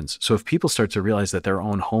evangelization happens. So if people start to realize that their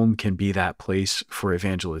own home can be that place for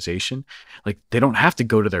evangelization, like they don't have to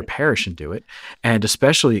go to their parish and do it. And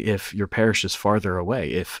especially if your parish is farther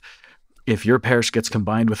away, if your parish gets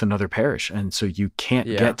combined with another parish, and so you can't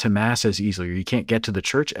get to mass as easily, or you can't get to the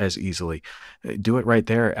church as easily, do it right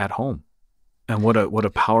there at home. And what a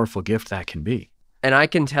powerful gift that can be. And I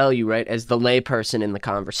can tell you, right, as the layperson in the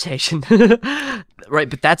conversation, right,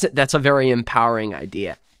 but that's a very empowering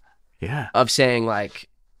idea. Yeah. Of saying like,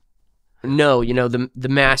 no, the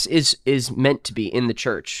mass is meant to be in the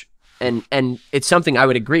church, and it's something I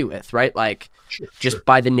would agree with, right? Like, just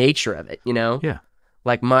by the nature of it, Yeah.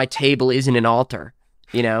 Like my table isn't an altar,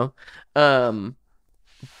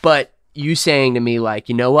 But you saying to me like,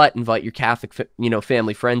 you know what? Invite your Catholic,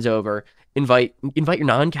 family friends over. Invite your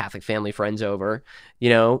non-Catholic family friends over,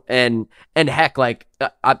 and heck, like,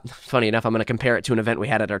 funny enough, I'm going to compare it to an event we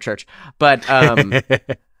had at our church, but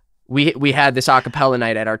we had this a cappella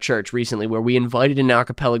night at our church recently where we invited an a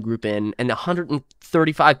cappella group in, and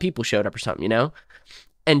 135 people showed up or something,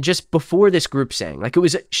 and just before this group sang, like, it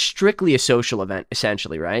was strictly a social event,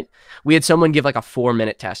 essentially, right? We had someone give like a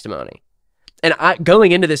 4-minute testimony, and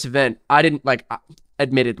going into this event, I didn't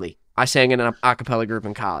admittedly, I sang in an a cappella group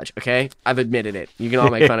in college, okay? I've admitted it. You can all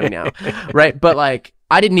make fun of me now, right? But like,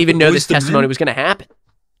 I didn't even know this testimony was going to happen,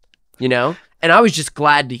 and I was just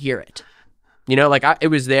glad to hear it. It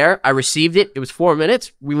was there. I received it. It was 4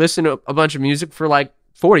 minutes. We listened to a bunch of music for like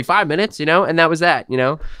 45 minutes, and that was that,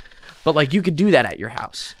 But like, you could do that at your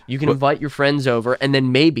house. You can invite your friends over, and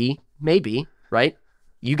then maybe, right?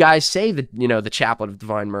 You guys say the Chaplet of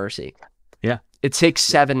Divine Mercy. Yeah. It takes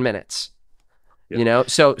 7 minutes. Yep.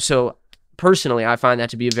 So personally, I find that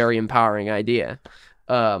to be a very empowering idea.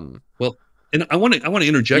 Well, and I want to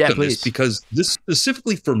interject on please. this, because this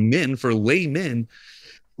specifically for men, for laymen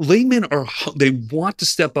they want to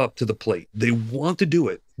step up to the plate. They want to do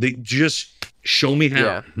it. They just show me how.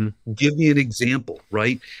 Yeah. Mm-hmm. Give me an example,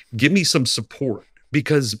 right? Give me some support,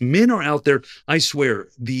 because men are out there. I swear,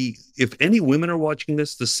 if any women are watching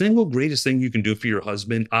this, the single greatest thing you can do for your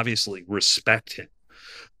husband, obviously, respect him.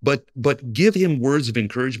 But give him words of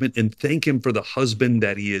encouragement and thank him for the husband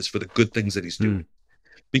that he is, for the good things that he's doing.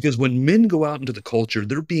 Because when men go out into the culture,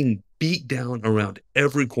 they're being beat down around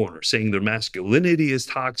every corner, saying their masculinity is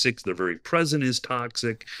toxic, their very presence is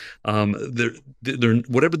toxic, they're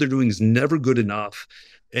whatever they're doing is never good enough,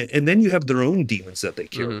 and then you have their own demons that they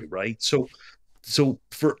carry, right? So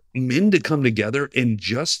for men to come together and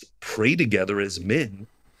just pray together as men,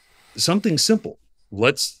 something simple.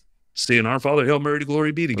 Let's say an Our Father, Hail Mary, to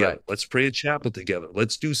glory be together. Right. Let's pray a chaplet together.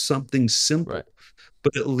 Let's do something simple. Right.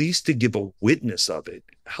 But at least to give a witness of it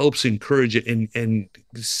helps encourage it and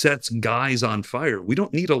sets guys on fire. We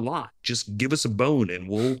don't need a lot. Just give us a bone and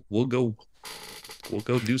we'll go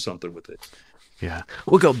do something with it. Yeah.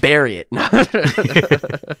 We'll go bury it.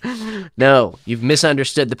 No, you've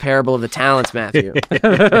misunderstood the parable of the talents, Matthew.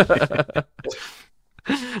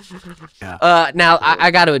 Yeah. Now I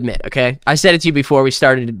got to admit, okay, I said it to you before we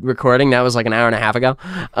started recording. That was like an hour and a half ago.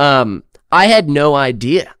 I had no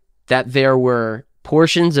idea that there were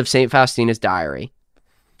portions of St. Faustina's diary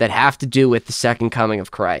that have to do with the second coming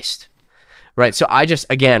of Christ. Right. So I just,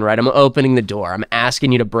 again, right, I'm opening the door. I'm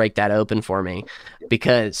asking you to break that open for me,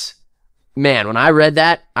 because, man, when I read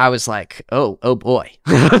that, I was like, oh boy.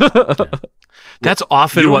 That's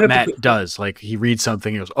often what Matt does. Like, he reads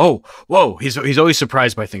something and goes, "Oh, whoa!" He's always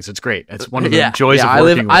surprised by things. It's great. It's one of the joys of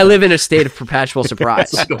working with I live in a state of perpetual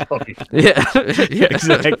surprise. Yeah,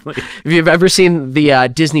 exactly. If you've ever seen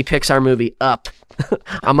the Disney Pixar movie Up,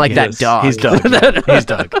 I'm like that dog. He's Doug. He's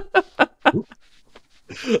Doug.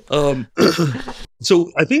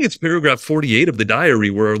 So I think it's paragraph 48 of the diary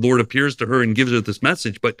where our Lord appears to her and gives her this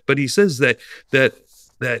message. But he says that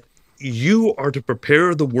you are to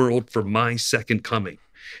prepare the world for my second coming.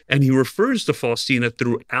 And he refers to Faustina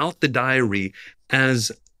throughout the diary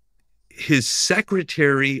as his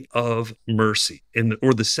secretary of mercy,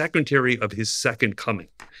 or the secretary of his second coming.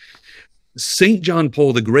 St. John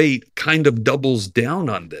Paul the Great kind of doubles down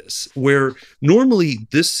on this, where normally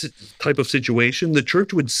this type of situation, the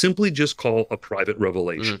church would simply just call a private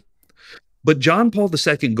revelation. Mm-hmm. But John Paul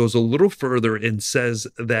II goes a little further and says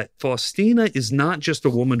that Faustina is not just a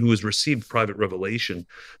woman who has received private revelation,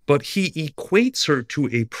 but he equates her to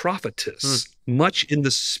a prophetess, much in the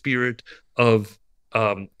spirit of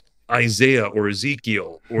Isaiah or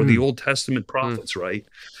Ezekiel or the Old Testament prophets, right?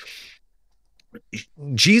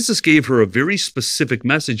 Jesus gave her a very specific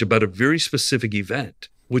message about a very specific event,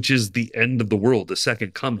 which is the end of the world, the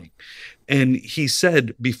second coming. And he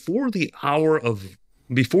said, before the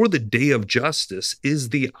day of justice is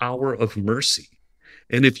the hour of mercy.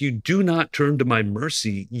 And if you do not turn to my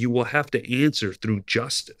mercy, you will have to answer through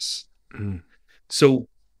justice. So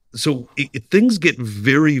things get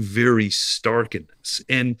very, very stark in this.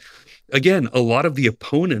 And again, a lot of the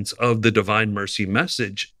opponents of the divine mercy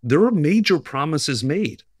message, there are major promises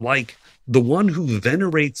made, like the one who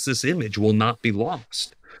venerates this image will not be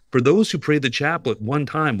lost. For those who pray the chaplet one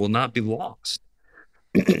time will not be lost.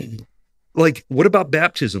 Like, what about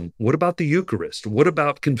baptism? What about the Eucharist? What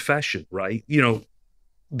about confession, right?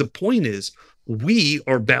 The point is, we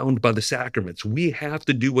are bound by the sacraments. We have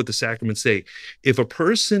to do what the sacraments say. If a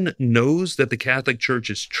person knows that the Catholic Church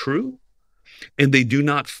is true and they do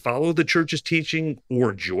not follow the church's teaching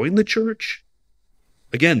or join the church,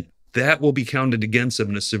 again, that will be counted against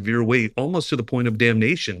them in a severe way, almost to the point of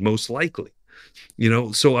damnation, most likely.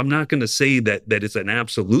 So I'm not going to say that it's an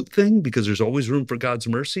absolute thing, because there's always room for God's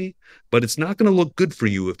mercy, but it's not going to look good for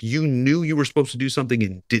you if you knew you were supposed to do something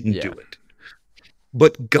and didn't do it.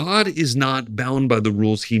 But God is not bound by the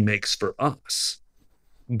rules he makes for us.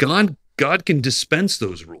 God can dispense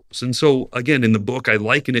those rules. And so, again, in the book, I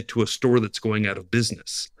liken it to a store that's going out of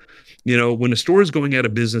business. When a store is going out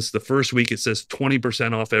of business, the first week it says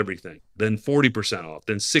 20% off everything, then 40% off,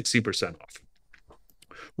 then 60% off.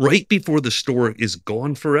 Right before the store is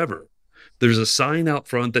gone forever, there's a sign out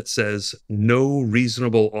front that says, no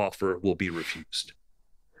reasonable offer will be refused.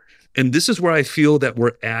 And this is where I feel that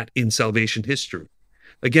we're at in salvation history.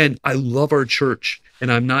 Again, I love our church,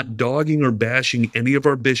 and I'm not dogging or bashing any of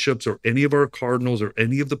our bishops or any of our cardinals or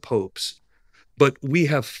any of the popes, but we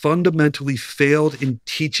have fundamentally failed in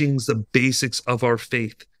teaching the basics of our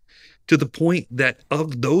faith, to the point that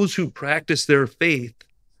of those who practice their faith,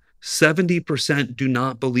 70% do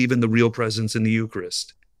not believe in the real presence in the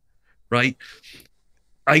Eucharist, right?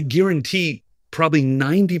 I guarantee probably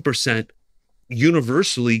 90%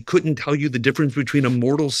 universally couldn't tell you the difference between a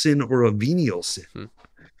mortal sin or a venial sin.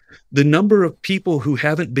 The number of people who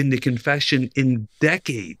haven't been to confession in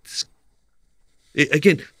decades.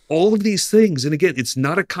 Again, all of these things, and again, it's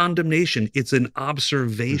not a condemnation, it's an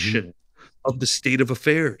observation of the state of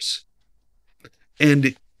affairs.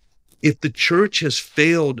 And if the church has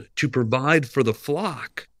failed to provide for the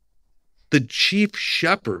flock, the chief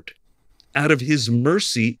shepherd, out of his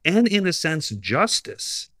mercy and, in a sense,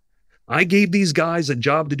 justice, I gave these guys a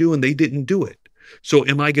job to do and they didn't do it. So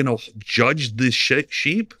am I going to judge the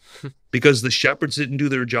sheep because the shepherds didn't do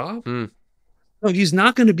their job? No, he's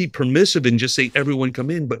not going to be permissive and just say, everyone come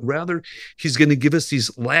in, but rather he's going to give us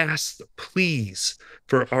these last pleas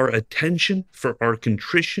for our attention, for our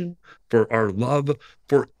contrition, for our love,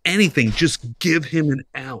 for anything. Just give him an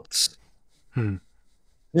ounce.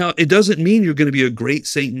 Now, it doesn't mean you're going to be a great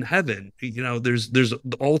saint in heaven. There's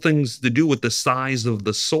all things to do with the size of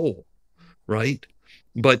the soul, right?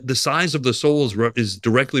 But the size of the soul is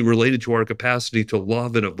directly related to our capacity to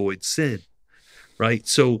love and avoid sin, right?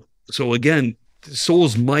 So again,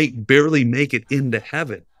 souls might barely make it into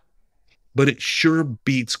heaven, but it sure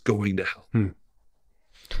beats going to hell.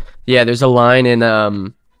 Yeah, there's a line in,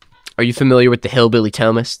 are you familiar with the Hillbilly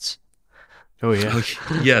Thomists? Oh yeah.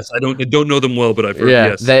 Yes, I don't know them well, but I've heard.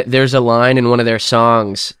 Yes, there's a line in one of their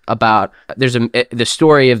songs about the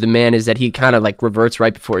story of the man is that he kind of like reverts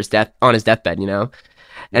right before his death, on his deathbed,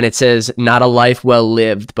 and it says, "Not a life well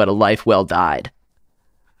lived, but a life well died."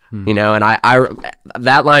 And I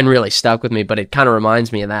that line really stuck with me, but it kind of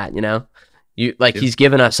reminds me of that. He's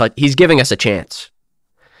giving us a chance,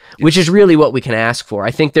 which is really what we can ask for.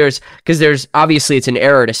 I think there's obviously it's an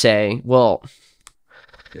error to say, well,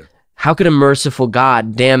 how could a merciful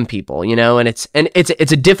God damn people, and it's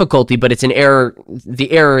a difficulty, but it's an error.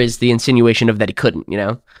 The error is the insinuation of that he couldn't,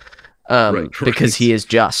 because he is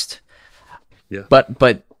just. Yeah.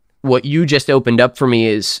 But what you just opened up for me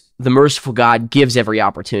is the merciful God gives every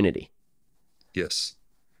opportunity. Yes.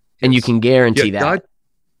 And you can guarantee that.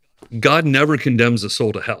 God never condemns a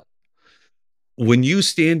soul to hell. When you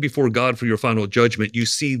stand before God for your final judgment, you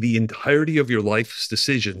see the entirety of your life's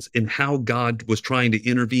decisions and how God was trying to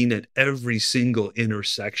intervene at every single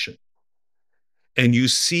intersection. And you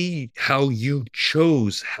see how you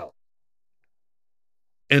chose hell.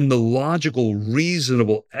 And the logical,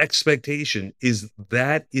 reasonable expectation is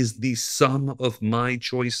that is the sum of my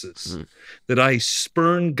choices. That I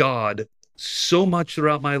spurn God so much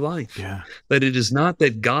throughout my life. Yeah. That it is not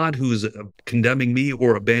that God who is condemning me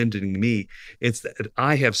or abandoning me. It's that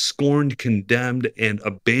I have scorned, condemned, and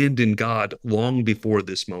abandoned God long before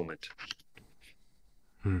this moment.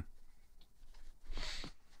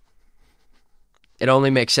 It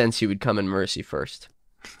only makes sense he would come in mercy first.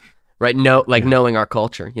 Right? No, like knowing our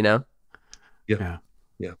culture, you know? Yeah.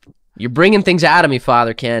 You're bringing things out of me,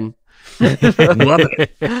 Father Ken. I'm loving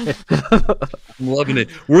it. I'm loving it.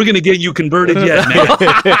 We're going to get you converted yet,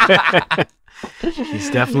 man.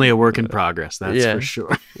 He's definitely a work in progress. That's for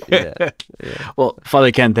sure. Yeah. Well,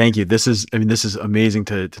 Father Ken, thank you. This is amazing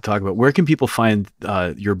to talk about. Where can people find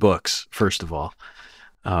your books, first of all?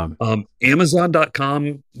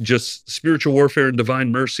 Amazon.com, just Spiritual Warfare and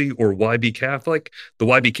Divine Mercy, or YB Catholic. The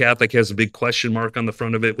YB Catholic has a big question mark on the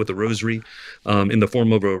front of it with a rosary in the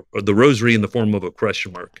form of the rosary in the form of a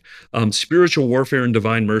question mark. Spiritual Warfare and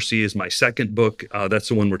Divine Mercy is my second book. That's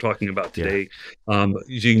the one we're talking about today.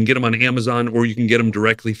 You can get them on Amazon, or you can get them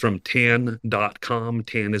directly from tan.com.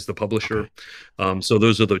 Tan is the publisher. So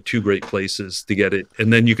those are the two great places to get it.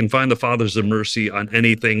 And then you can find the Fathers of Mercy on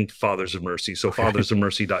anything Fathers of Mercy. So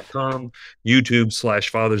fathersofmercy.com,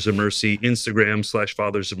 YouTube/Fathers of Mercy,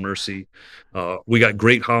 Instagram/Fathers of Mercy. We got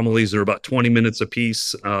great homilies. They're about 20 minutes a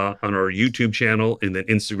piece on our YouTube channel. And then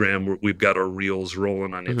Instagram, we've got our reels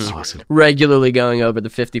rolling on Instagram. Awesome. Regularly going over the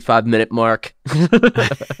 55-minute mark.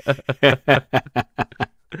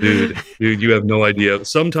 Dude, you have no idea.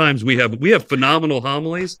 Sometimes we have phenomenal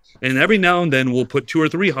homilies, and every now and then we'll put 2 or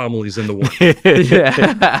 3 homilies into one.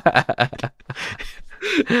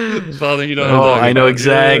 Father, you know. I know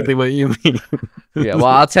exactly what you mean. Yeah, well,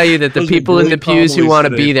 I'll tell you that the people in the pews who want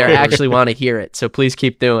to be there actually want to hear it. So please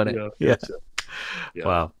keep doing it. Yeah.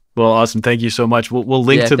 Wow. Well, awesome. Thank you so much. We'll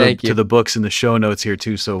link to the books in the show notes here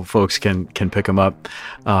too, so folks can pick them up.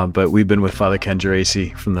 But we've been with Father Ken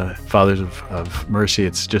Geraci from the Fathers of Mercy.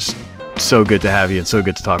 It's just so good to have you and so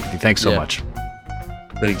good to talk with you. Thanks so much.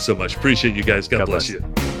 Thanks so much. Appreciate you guys. God bless you.